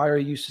names? Why are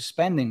you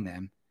suspending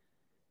them?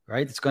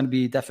 Right? It's going to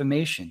be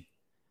defamation,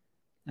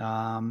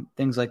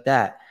 things like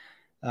that.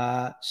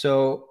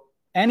 So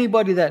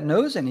anybody that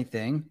knows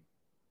anything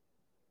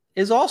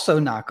is also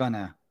not going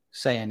to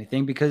say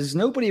anything because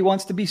nobody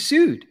wants to be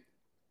sued,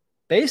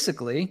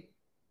 basically,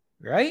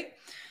 right?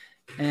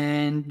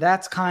 And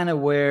that's kind of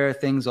where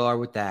things are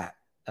with that.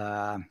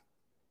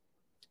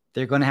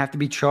 They're going to have to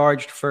be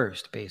charged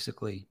first,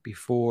 basically,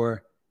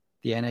 before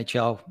the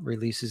NHL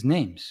releases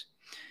names.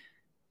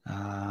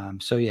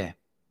 So, yeah, if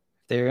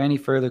there are any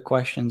further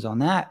questions on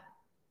that,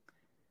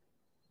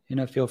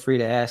 feel free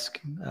to ask.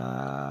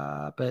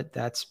 But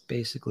that's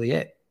basically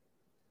it.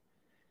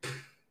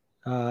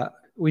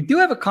 We do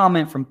have a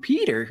comment from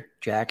Peter,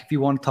 Jack, if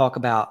you want to talk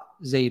about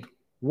Zayd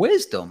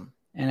Wisdom.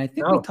 And I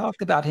think we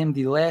talked about him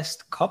the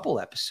last couple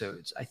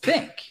episodes, I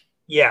think.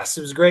 Yes,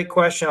 it was a great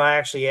question. I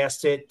actually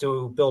asked it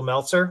to Bill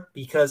Meltzer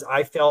because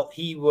I felt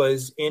he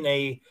was in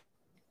a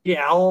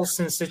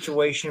Allison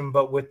situation,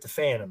 but with the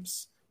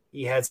Phantoms.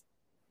 He had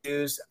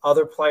news.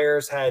 Other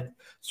players had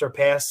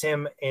surpassed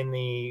him in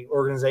the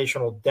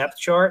organizational depth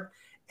chart,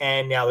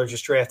 and now they're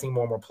just drafting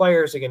more and more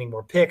players. They're getting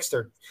more picks.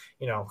 They're,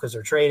 because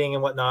they're trading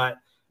and whatnot.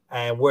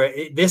 And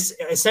this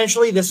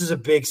is a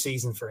big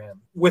season for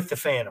him with the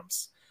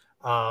Phantoms.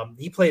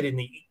 He played in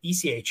the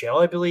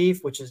ECHL, I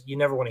believe, which is, you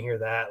never want to hear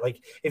that.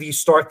 Like if you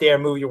start there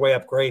and move your way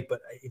up, great.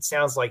 But it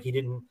sounds like he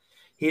didn't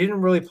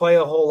really play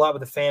a whole lot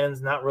with the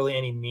Phantoms, not really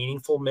any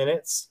meaningful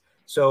minutes.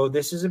 So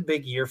this is a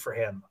big year for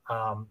him.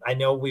 I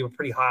know we were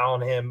pretty high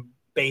on him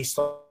based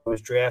on who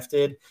was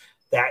drafted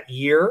that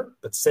year,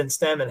 but since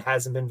then it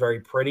hasn't been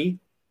very pretty.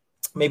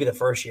 Maybe the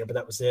first year, but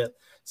that was it.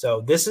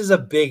 So this is a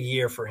big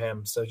year for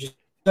him. So just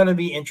going to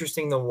be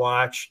interesting to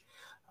watch.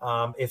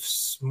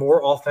 If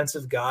more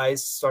offensive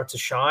guys start to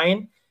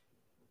shine,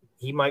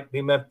 he might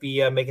be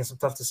making some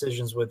tough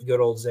decisions with good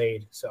old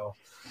Zayd. So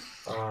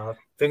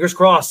fingers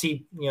crossed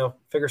he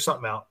figures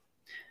something out.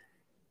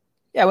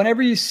 Yeah,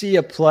 whenever you see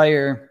a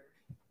player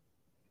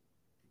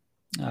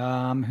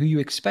who you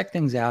expect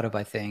things out of,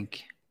 I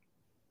think,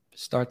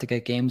 start to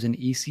get games in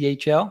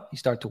ECHL, you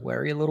start to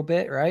worry a little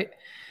bit, right?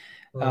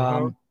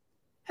 Mm-hmm.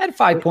 Had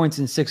 5 points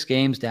in 6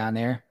 games down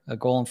there, a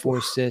goal and 4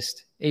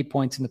 assists, 8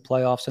 points in the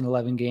playoffs in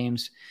 11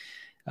 games.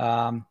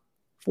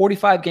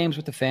 45 games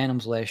with the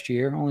Phantoms last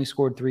year, only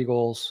scored 3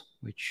 goals,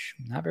 which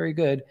not very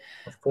good.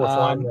 Fourth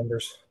line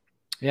numbers.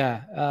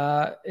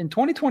 Yeah. In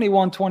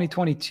 2021,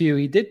 2022,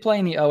 he did play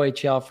in the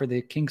OHL for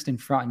the Kingston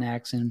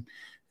Frontenacs and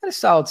had a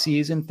solid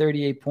season,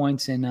 38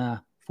 points in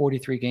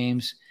 43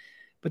 games,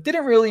 but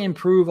didn't really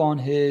improve on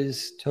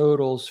his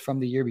totals from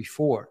the year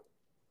before,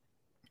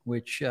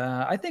 which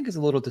I think is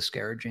a little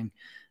discouraging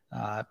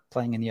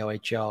playing in the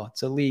OHL.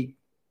 It's a league.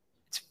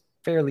 It's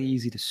fairly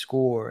easy to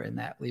score in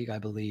that league, I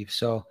believe.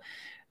 So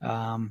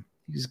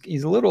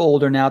he's a little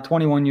older now,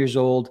 21 years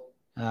old,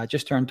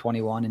 just turned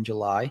 21 in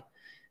July.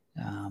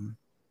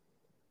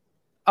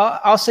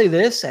 I'll say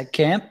this, at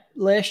camp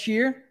last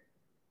year,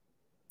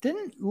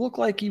 didn't look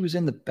like he was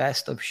in the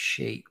best of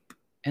shape.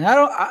 And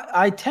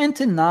I tend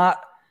to not,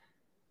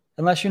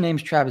 unless your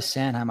name's Travis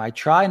Sanheim, I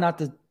try not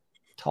to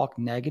talk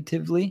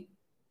negatively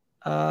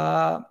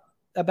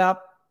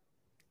about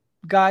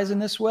guys in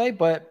this way,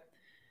 but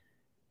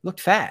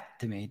looked fat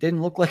to me.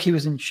 Didn't look like he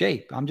was in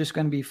shape. I'm just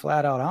going to be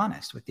flat out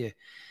honest with you.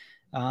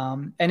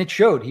 And it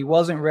showed. He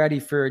wasn't ready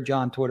for a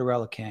John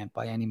Tortorella camp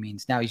by any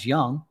means. Now he's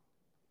young,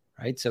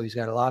 right? So he's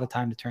got a lot of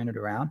time to turn it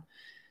around.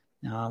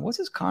 What's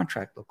his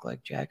contract look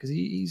like, Jack? Because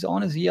he's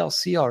on his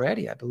ELC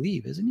already, I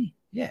believe, isn't he?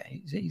 Yeah,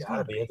 he's got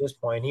to be at this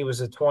point. He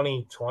was a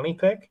 2020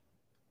 pick.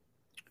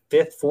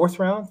 Fourth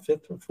round. I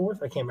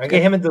can't remember. I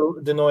get him and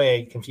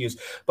Denoye confused.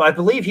 But I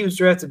believe he was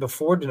drafted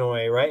before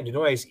Denoye, right? And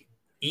Denoye's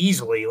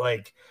easily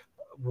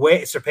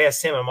way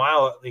surpassed him a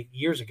mile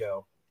years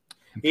ago.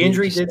 The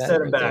injury did set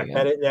him back.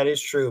 That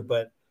is true.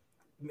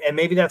 And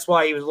maybe that's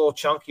why he was a little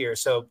chunkier.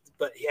 So,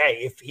 but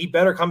hey, if he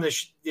better come to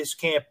this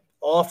camp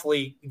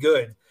awfully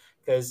good,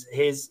 because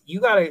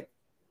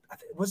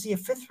was he a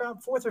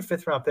fourth or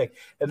fifth round pick?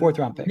 Fourth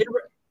round pick.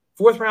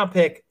 Fourth round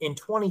pick in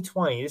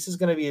 2020. This is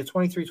going to be a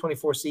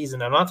 23-24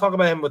 season. I'm not talking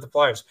about him with the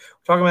Flyers.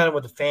 We're talking about him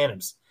with the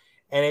Phantoms.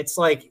 And it's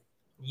like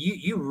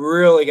you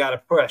really got to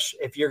push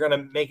if you're going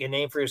to make a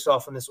name for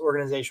yourself in this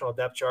organizational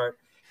depth chart.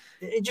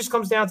 It just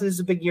comes down to this is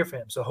a big year for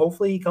him. So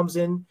hopefully he comes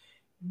in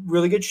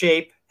really good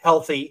shape,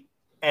 healthy,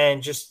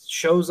 and just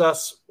shows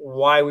us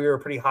why we were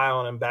pretty high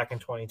on him back in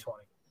 2020.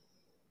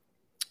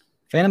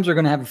 Phantoms are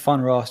going to have a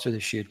fun roster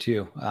this year,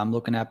 too. I'm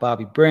looking at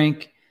Bobby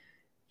Brink.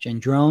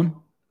 Gendron,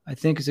 I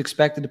think, is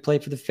expected to play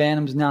for the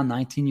Phantoms, now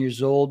 19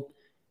 years old.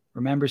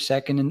 Remember,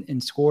 second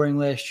in scoring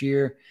last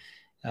year.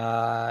 We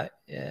have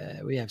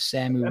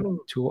Samu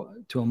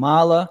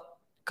Tuamala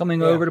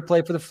coming over to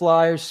play for the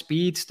Flyers.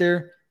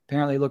 Speedster.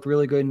 Apparently looked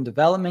really good in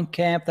development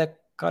camp that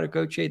Carter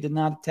Gauthier did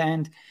not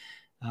attend.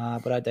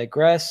 But I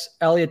digress.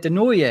 Elliot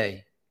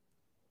Denoye.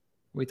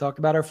 We talked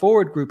about our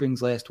forward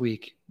groupings last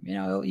week.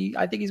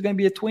 I think he's going to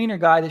be a tweener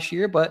guy this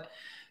year, but,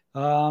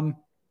 a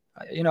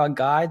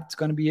guy that's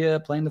going to be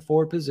playing the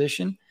forward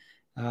position.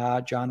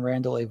 John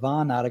Randall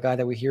Avon, not a guy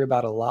that we hear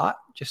about a lot.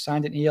 Just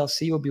signed an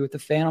ELC, will be with the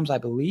Phantoms, I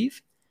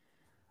believe.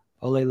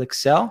 Ole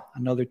Lixell,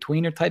 another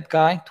tweener type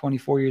guy,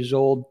 24 years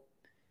old.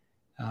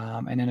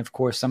 And then, of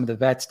course, some of the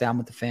vets down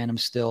with the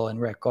Phantoms still, and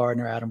Rhett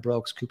Gardner, Adam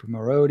Brooks, Cooper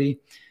Marody.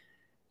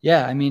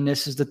 Yeah, I mean,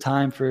 this is the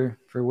time for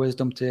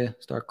Wisdom to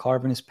start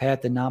carving his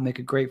path and not make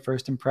a great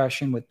first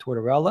impression with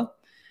Tortorella.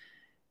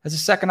 Has a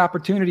second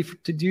opportunity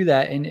to do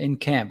that in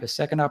camp, a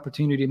second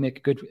opportunity to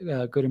make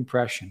a good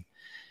impression.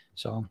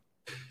 So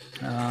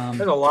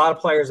there's a lot of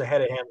players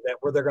ahead of him that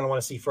they're going to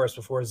want to see first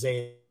before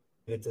Zayd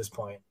at this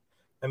point.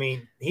 I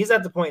mean, he's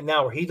at the point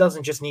now where he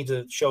doesn't just need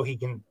to show he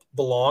can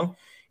belong.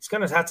 He's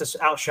going to have to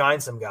outshine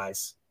some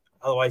guys.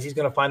 Otherwise, he's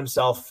going to find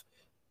himself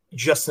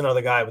just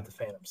another guy with the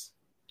Phantoms.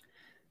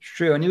 It's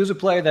true. And he was a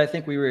player that I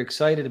think we were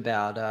excited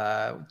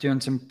about, doing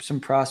some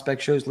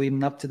prospect shows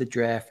leading up to the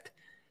draft.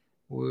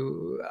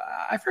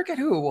 I forget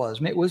who it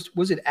was.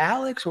 Was it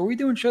Alex? Were we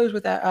doing shows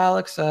with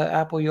Alex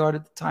Appleyard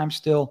at the time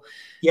still?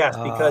 Yes,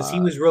 because he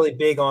was really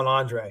big on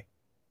Andre.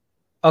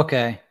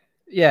 Okay.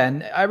 Yeah,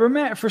 and I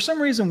remember for some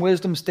reason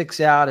Wisdom sticks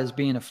out as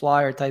being a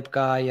Flyer type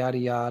guy, yada,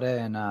 yada.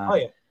 And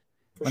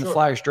when the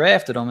Flyers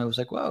drafted him, it was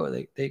like,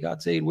 whoa, they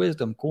got Zayd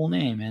Wisdom. Cool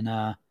name.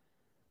 And,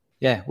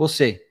 we'll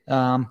see.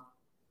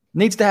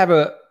 Needs to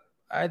have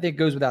I think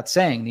goes without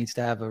saying, needs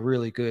to have a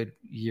really good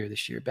year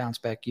this year, bounce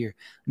back year.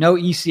 No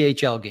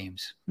ECHL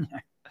games.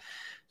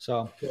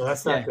 So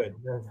that's not good.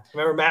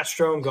 Remember Matt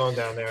Strome going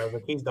down there,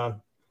 but he's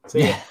done. So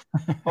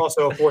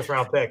also a fourth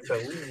round pick. So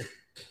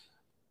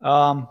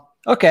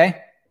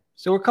okay.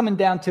 So we're coming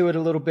down to it a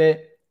little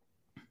bit.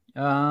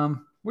 What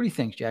do you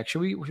think, Jack?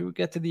 Should we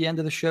get to the end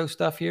of the show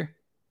stuff here?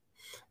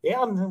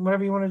 Yeah,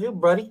 whatever you want to do,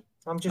 buddy.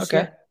 I'm just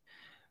okay. Here.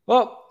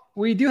 Well,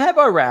 we do have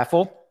our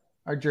raffle.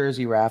 Our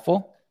jersey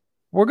raffle.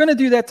 We're going to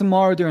do that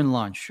tomorrow during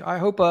lunch. I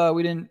hope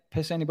we didn't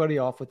piss anybody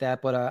off with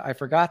that, but I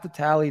forgot to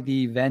tally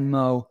the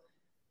Venmo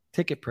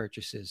ticket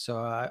purchases. So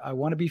I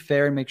want to be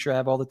fair and make sure I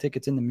have all the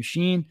tickets in the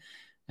machine,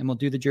 and we'll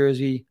do the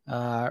jersey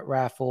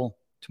raffle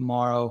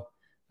tomorrow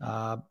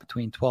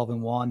between 12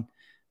 and 1.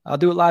 I'll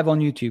do it live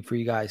on YouTube for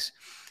you guys.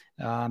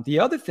 The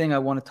other thing I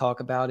want to talk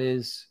about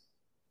is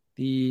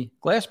the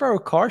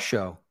Glassboro Car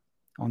Show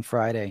on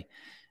Friday.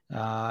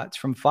 It's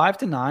from 5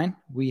 to 9.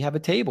 We have a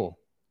table.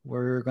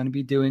 We're going to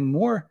be doing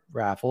more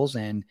raffles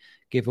and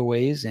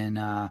giveaways, and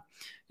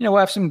we'll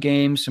have some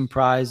games, some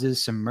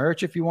prizes, some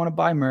merch if you want to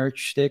buy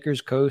merch, stickers,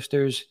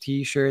 coasters,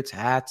 T-shirts,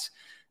 hats,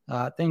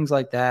 things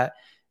like that.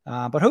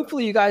 But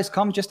hopefully you guys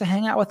come just to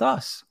hang out with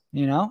us,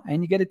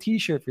 and you get a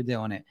T-shirt for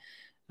doing it.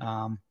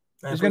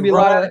 There's going to be a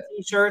lot of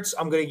T-shirts.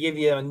 I'm going to give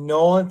you a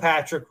Nolan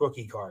Patrick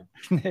rookie card.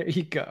 There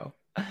you go.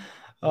 You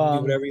can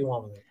do whatever you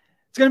want with it.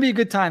 It's going to be a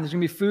good time. There's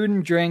going to be food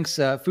and drinks,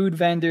 food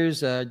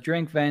vendors,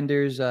 drink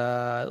vendors.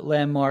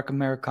 Landmark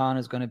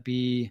Americana is going to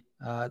be,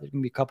 there's going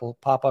to be a couple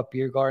of pop-up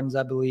beer gardens,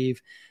 I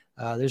believe.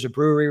 There's a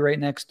brewery right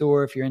next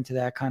door if you're into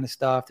that kind of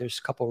stuff. There's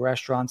a couple of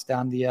restaurants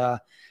down the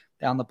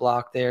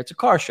block there. It's a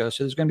car show,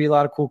 so there's going to be a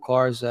lot of cool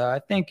cars. I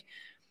think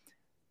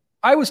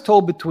I was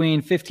told between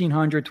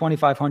 1,500,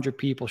 2,500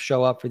 people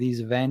show up for these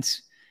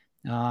events.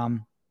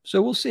 So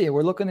we'll see.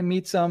 We're looking to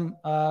meet some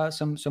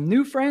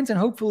new friends and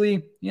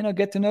hopefully,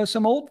 get to know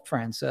some old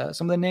friends.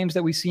 Some of the names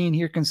that we've seen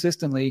here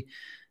consistently,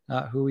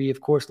 who we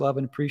of course love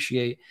and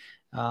appreciate.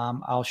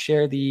 I'll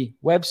share the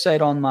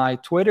website on my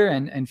Twitter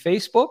and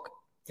Facebook.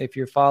 If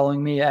you're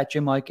following me at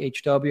Jim Mike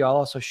HW, I'll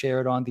also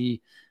share it on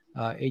the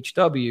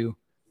HW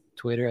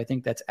Twitter. I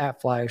think that's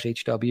at Flyers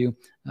HW.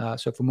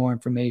 So for more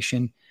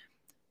information,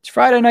 it's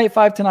Friday night,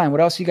 5 to 9.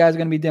 What else are you guys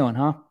going to be doing,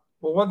 huh?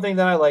 Well, one thing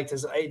that I liked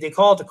is they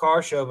call it the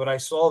car show, but I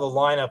saw the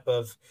lineup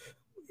of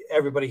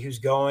everybody who's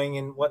going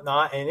and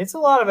whatnot, and it's a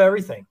lot of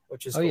everything,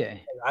 which is cool. Yeah.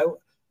 I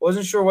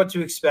wasn't sure what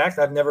to expect.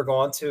 I've never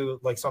gone to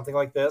like something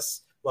like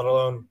this, let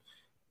alone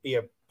be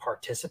a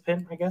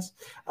participant, I guess.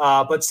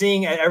 But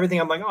seeing everything,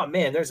 I'm like, oh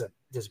man, there's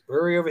this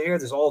brewery over here.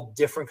 There's all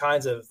different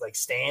kinds of like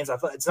stands. I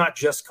thought it's not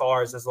just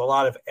cars. There's a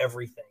lot of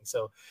everything.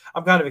 So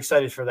I'm kind of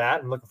excited for that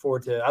and looking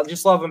forward to it. I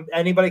just love them.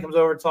 Anybody comes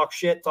over to talk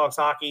shit, talks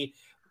hockey,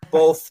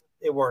 both,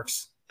 it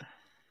works.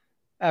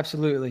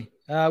 Absolutely.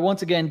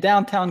 Once again,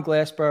 downtown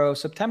Glassboro,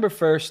 September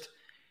 1st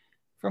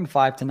from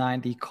 5 to 9,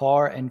 the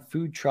Car and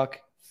Food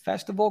Truck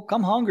Festival.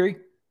 Come hungry,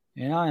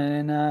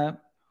 and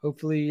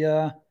hopefully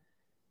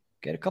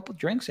get a couple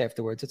drinks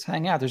afterwards. Let's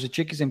hang out. There's a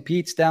Chickies and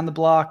Pete's down the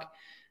block.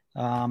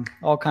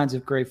 All kinds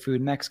of great food,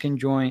 Mexican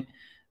joint,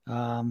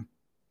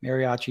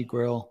 mariachi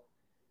grill.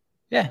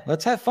 Yeah,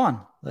 let's have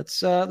fun. Let's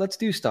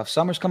do stuff.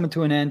 Summer's coming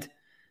to an end.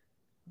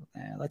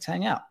 Let's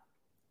hang out.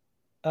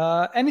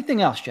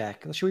 Anything else,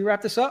 Jack? Should we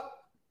wrap this up?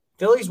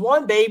 Phillies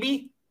won,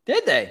 baby.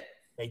 Did they?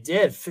 They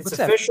did. It's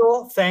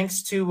official.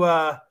 Thanks to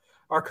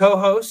our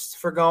co-hosts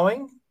for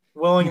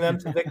willing them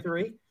to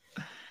victory.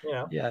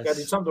 Yes. Got to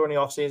do something during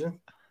the offseason.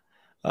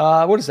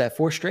 What is that?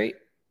 4 straight?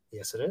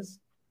 Yes, it is.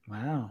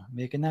 Wow,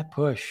 making that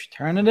push,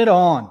 turning it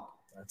on.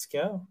 Let's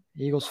go.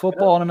 Eagles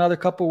football in another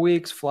couple of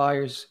weeks.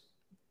 Flyers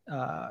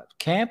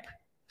camp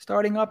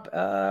starting up.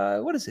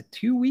 What is it?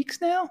 2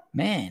 weeks now?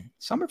 Man,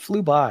 summer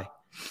flew by.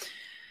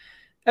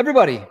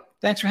 Everybody,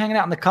 thanks for hanging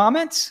out in the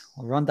comments.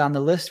 I'll run down the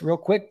list real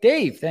quick.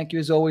 Dave, thank you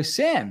as always.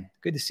 Sam,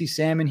 good to see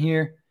Sam in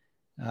here.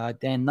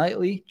 Dan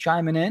Knightley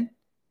chiming in.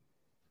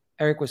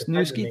 Eric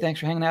Wisniewski, thanks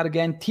for hanging out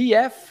again.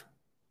 TF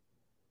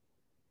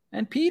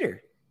and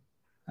Peter.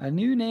 A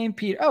new name,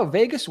 Peter. Oh,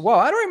 Vegas Whoa.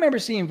 I don't remember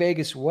seeing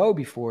Vegas Whoa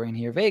before in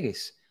here.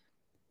 Vegas.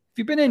 If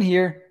you've been in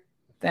here,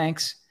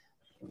 thanks.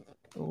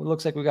 It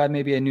looks like we got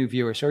maybe a new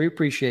viewer, so we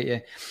appreciate you.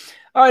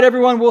 All right,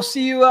 everyone. We'll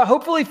see you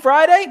hopefully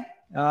Friday.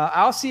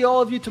 I'll see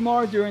all of you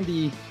tomorrow during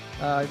the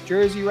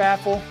jersey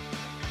raffle,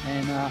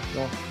 and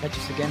we'll catch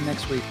us again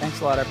next week. Thanks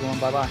a lot, everyone.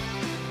 Bye-bye.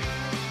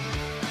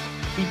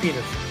 Pete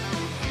Peters.